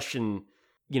 And the question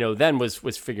then was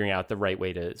figuring out the right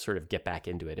way to sort of get back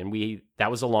into it. And that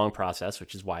was a long process,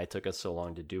 which is why it took us so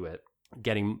long to do it.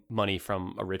 Getting money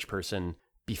from a rich person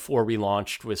before we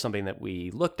launched was something that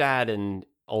we looked at and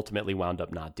ultimately wound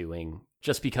up not doing,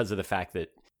 just because of the fact that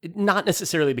not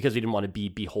necessarily because we didn't want to be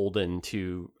beholden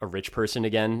to a rich person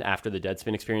again after the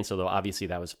Deadspin experience, although obviously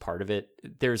that was part of it.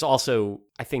 There's also,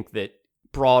 I think that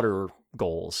broader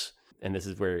goals, and this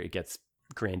is where it gets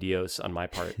grandiose on my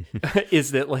part,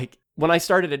 is that like when I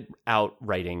started out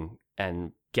writing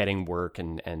and getting work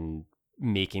and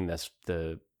making this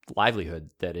the livelihood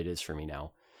that it is for me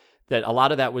now, that a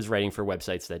lot of that was writing for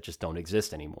websites that just don't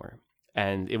exist anymore.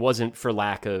 And it wasn't for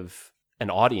lack of an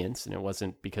audience, and it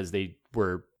wasn't because they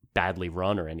were badly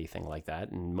run or anything like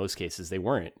that. In most cases, they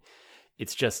weren't.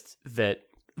 It's just that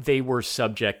they were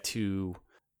subject to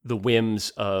the whims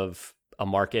of a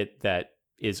market that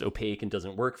is opaque and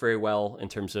doesn't work very well in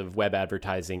terms of web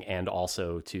advertising, and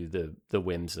also to the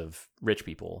whims of rich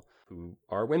people who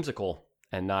are whimsical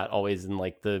and not always in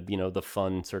like the, you know, the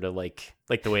fun sort of like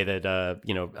the way that,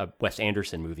 you know, a Wes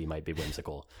Anderson movie might be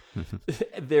whimsical.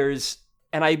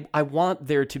 And I want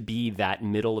there to be that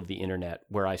middle of the internet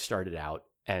where I started out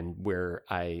and where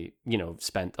I, you know,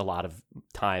 spent a lot of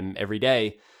time every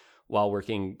day while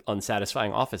working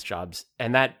unsatisfying office jobs.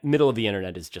 And that middle of the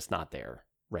internet is just not there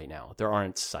right now. There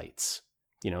aren't sites.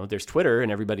 You know, there's Twitter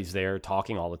and everybody's there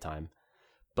talking all the time.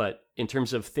 But in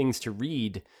terms of things to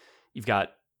read, you've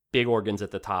got big organs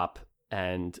at the top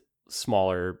and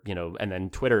smaller, you know, and then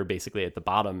Twitter basically at the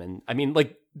bottom. And I mean,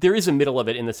 like, there is a middle of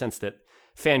it in the sense that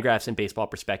Fangraphs and Baseball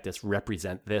Prospectus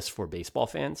represent this for baseball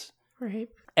fans. Right.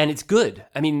 And it's good.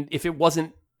 I mean, if it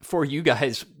wasn't for you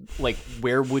guys, like,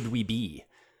 where would we be?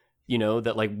 You know,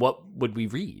 that like, what would we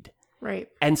read? Right.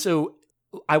 And so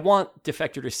I want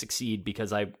Defector to succeed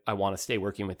because I want to stay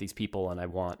working with these people, and I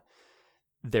want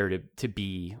there to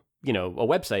be, you know, a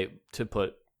website to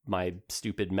put my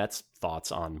stupid Mets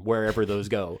thoughts on wherever those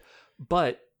go.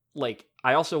 But like,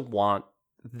 I also want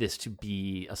this to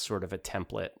be a sort of a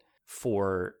template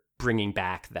for bringing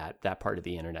back that part of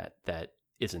the internet that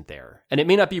isn't there. And it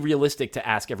may not be realistic to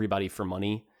ask everybody for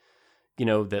money, you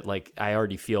know, that like I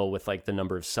already feel with like the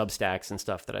number of Substacks and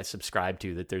stuff that I subscribe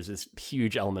to, that there's this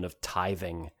huge element of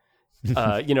tithing,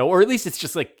 you know, or at least it's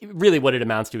just like really what it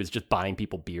amounts to is just buying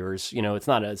people beers. You know, it's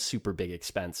not a super big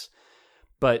expense,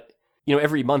 but you know,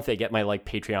 every month they get my like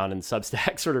Patreon and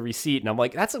Substack sort of receipt. And I'm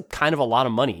like, that's kind of a lot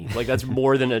of money. Like that's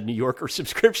more than a New Yorker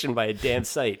subscription by a damn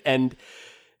site. And,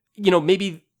 you know,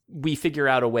 maybe we figure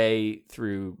out a way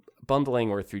through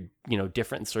bundling or through, you know,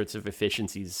 different sorts of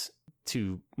efficiencies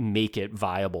to make it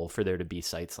viable for there to be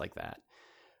sites like that.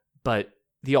 But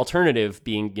the alternative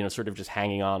being, you know, sort of just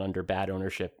hanging on under bad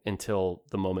ownership until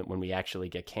the moment when we actually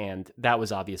get canned, that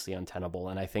was obviously untenable.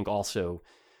 And I think also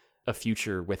a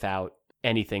future without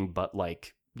anything but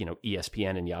like, you know,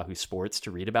 ESPN and Yahoo Sports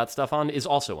to read about stuff on is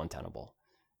also untenable.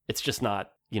 It's just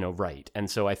not, you know, right. And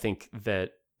so I think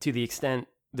that to the extent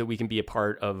that we can be a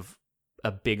part of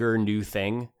a bigger new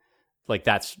thing, like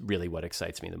that's really what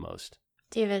excites me the most.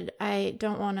 David, I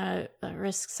don't want to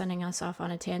risk sending us off on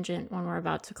a tangent when we're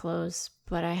about to close,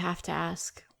 but I have to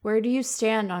ask, where do you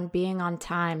stand on being on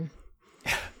time?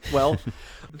 Well,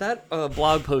 that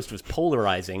blog post was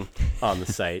polarizing on the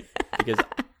site because,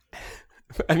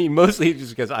 I mean, mostly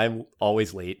just because I'm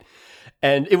always late.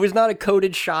 And it was not a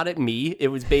coded shot at me. It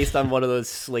was based on one of those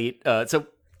Slate. So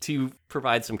to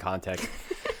provide some context,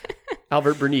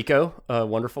 Albert Bernico, a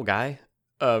wonderful guy,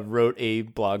 wrote a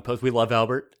blog post. We love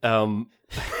Albert.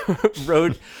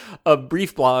 Wrote a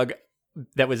brief blog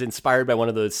that was inspired by one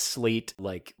of those Slate,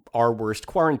 like, our worst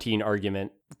quarantine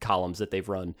argument columns that they've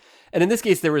run. And in this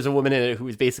case, there was a woman in it who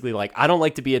was basically like, I don't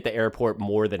like to be at the airport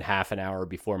more than half an hour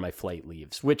before my flight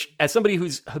leaves, which, as somebody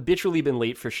who's habitually been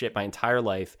late for shit my entire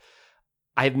life,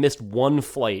 I've missed one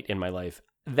flight in my life.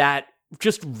 That,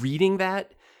 just reading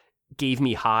that gave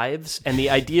me hives. And the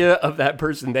idea of that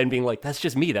person then being like, that's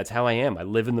just me. That's how I am. I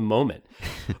live in the moment.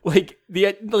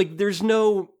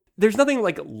 There's nothing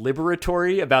like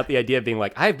liberatory about the idea of being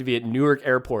like, I have to be at Newark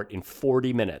Airport in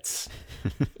 40 minutes.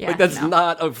 Yeah, that's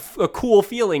not a cool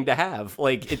feeling to have.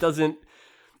 Like, it's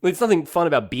nothing fun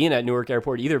about being at Newark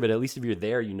Airport either, but at least if you're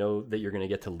there, you know that you're going to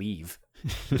get to leave.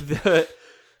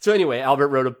 So anyway, Albert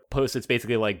wrote a post that's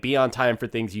basically like, be on time for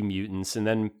things, you mutants. And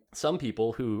then some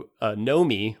people who know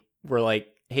me were like,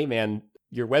 hey man,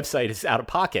 your website is out of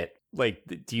pocket. Like,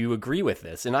 do you agree with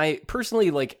this? And I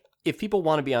personally, like, if people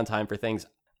want to be on time for things,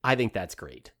 I think that's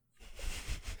great.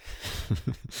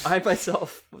 I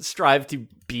myself strive to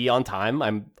be on time.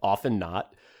 I'm often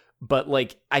not. But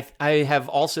like, I have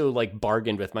also like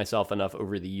bargained with myself enough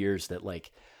over the years that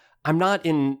like, I'm not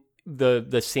in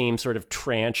the same sort of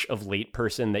tranche of late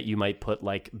person that you might put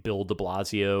like Bill de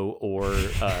Blasio or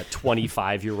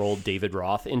 25-year-old David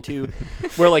Roth into,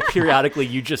 where like periodically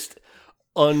you just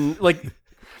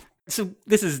So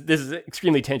this is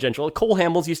extremely tangential. Cole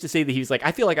Hamels used to say that he was like,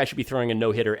 I feel like I should be throwing a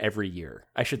no-hitter every year.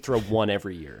 I should throw one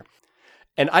every year.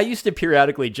 And I used to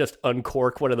periodically just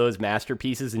uncork one of those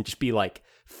masterpieces and just be like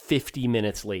 50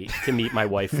 minutes late to meet my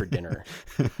wife for dinner.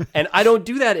 And I don't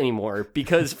do that anymore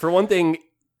because, for one thing,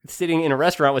 sitting in a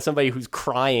restaurant with somebody who's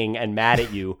crying and mad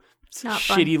at you,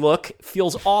 shitty look,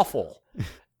 feels awful.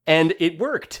 And it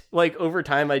worked. Like, over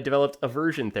time, I developed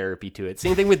aversion therapy to it.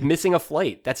 Same thing with missing a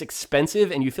flight. That's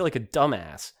expensive and you feel like a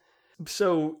dumbass.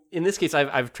 So in this case,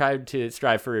 I've tried to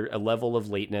strive for a level of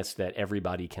lateness that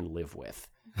everybody can live with,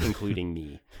 including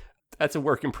me. That's a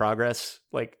work in progress.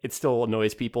 Like, it still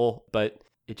annoys people, but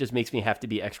it just makes me have to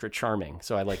be extra charming.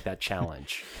 So I like that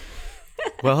challenge.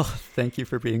 Well, thank you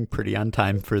for being pretty on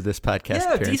time for this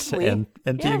podcast appearance and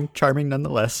being charming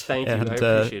nonetheless. Thank you. I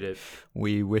appreciate it.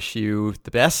 We wish you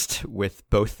the best with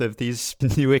both of these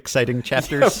new exciting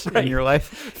chapters in your life.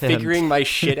 Figuring my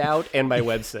shit out and my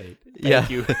website. Thank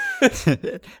you.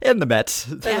 And the Mets.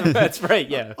 That's right,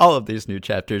 yeah. All of these new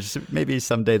chapters. Maybe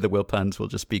someday the Wilpons will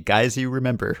just be guys you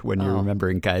remember when you're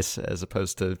remembering guys, as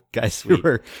opposed to guys who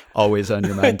are always on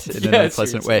your mind in an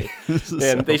unpleasant way.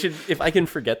 Man, they should, if I can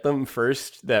forget them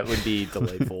first, that would be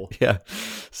delightful. Yeah.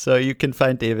 So you can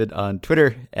find David on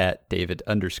Twitter at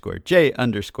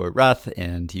David_J_Roth,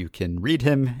 and you can read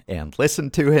him and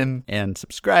listen to him and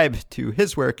subscribe to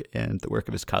his work and the work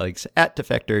of his colleagues at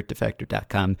Defector,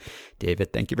 defector.com.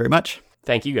 David, thank you very much.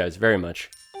 Thank you guys very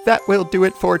much. That will do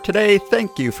it for today.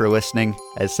 Thank you for listening.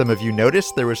 As some of you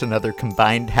noticed, there was another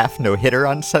combined half no-hitter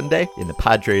on Sunday in the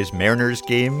Padres-Mariners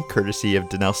game, courtesy of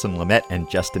Dinelson Lamet and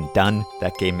Justin Dunn.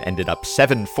 That game ended up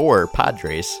 7-4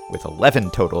 Padres with 11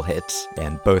 total hits,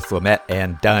 and both Lamet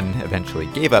and Dunn eventually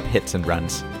gave up hits and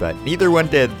runs, but neither one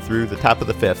did through the top of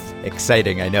the fifth.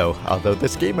 Exciting, I know, although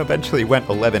this game eventually went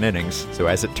 11 innings, so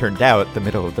as it turned out, the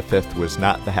middle of the fifth was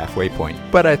not the halfway point.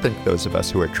 But I think those of us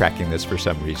who are tracking this for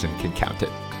some reason can count it.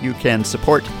 You can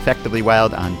support Effectively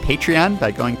Wild on Patreon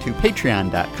by going to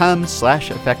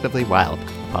patreon.com/effectivelywild.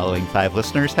 The following 5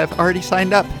 listeners have already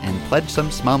signed up and pledged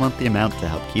some small monthly amount to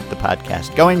help keep the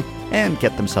podcast going and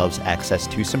get themselves access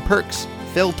to some perks.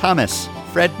 Phil Thomas,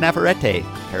 Fred Navarrete,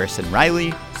 Harrison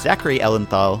Riley, Zachary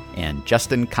Ellenthal, and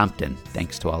Justin Compton.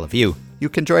 Thanks to all of you. You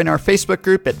can join our Facebook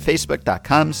group at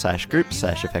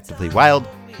facebook.com/group/effectivelywild.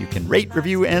 You can rate,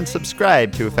 review, and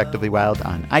subscribe to Effectively Wild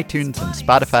on iTunes and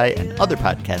Spotify and other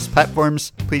podcast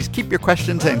platforms. Please keep your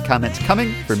questions and comments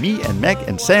coming for me and Meg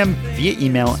and Sam via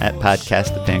email at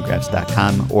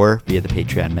podcast@fangraphs.com or via the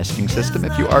Patreon messaging system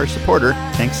if you are a supporter.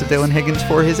 Thanks to Dylan Higgins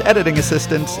for his editing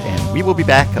assistance, and we will be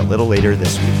back a little later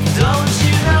this week. Don't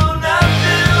you know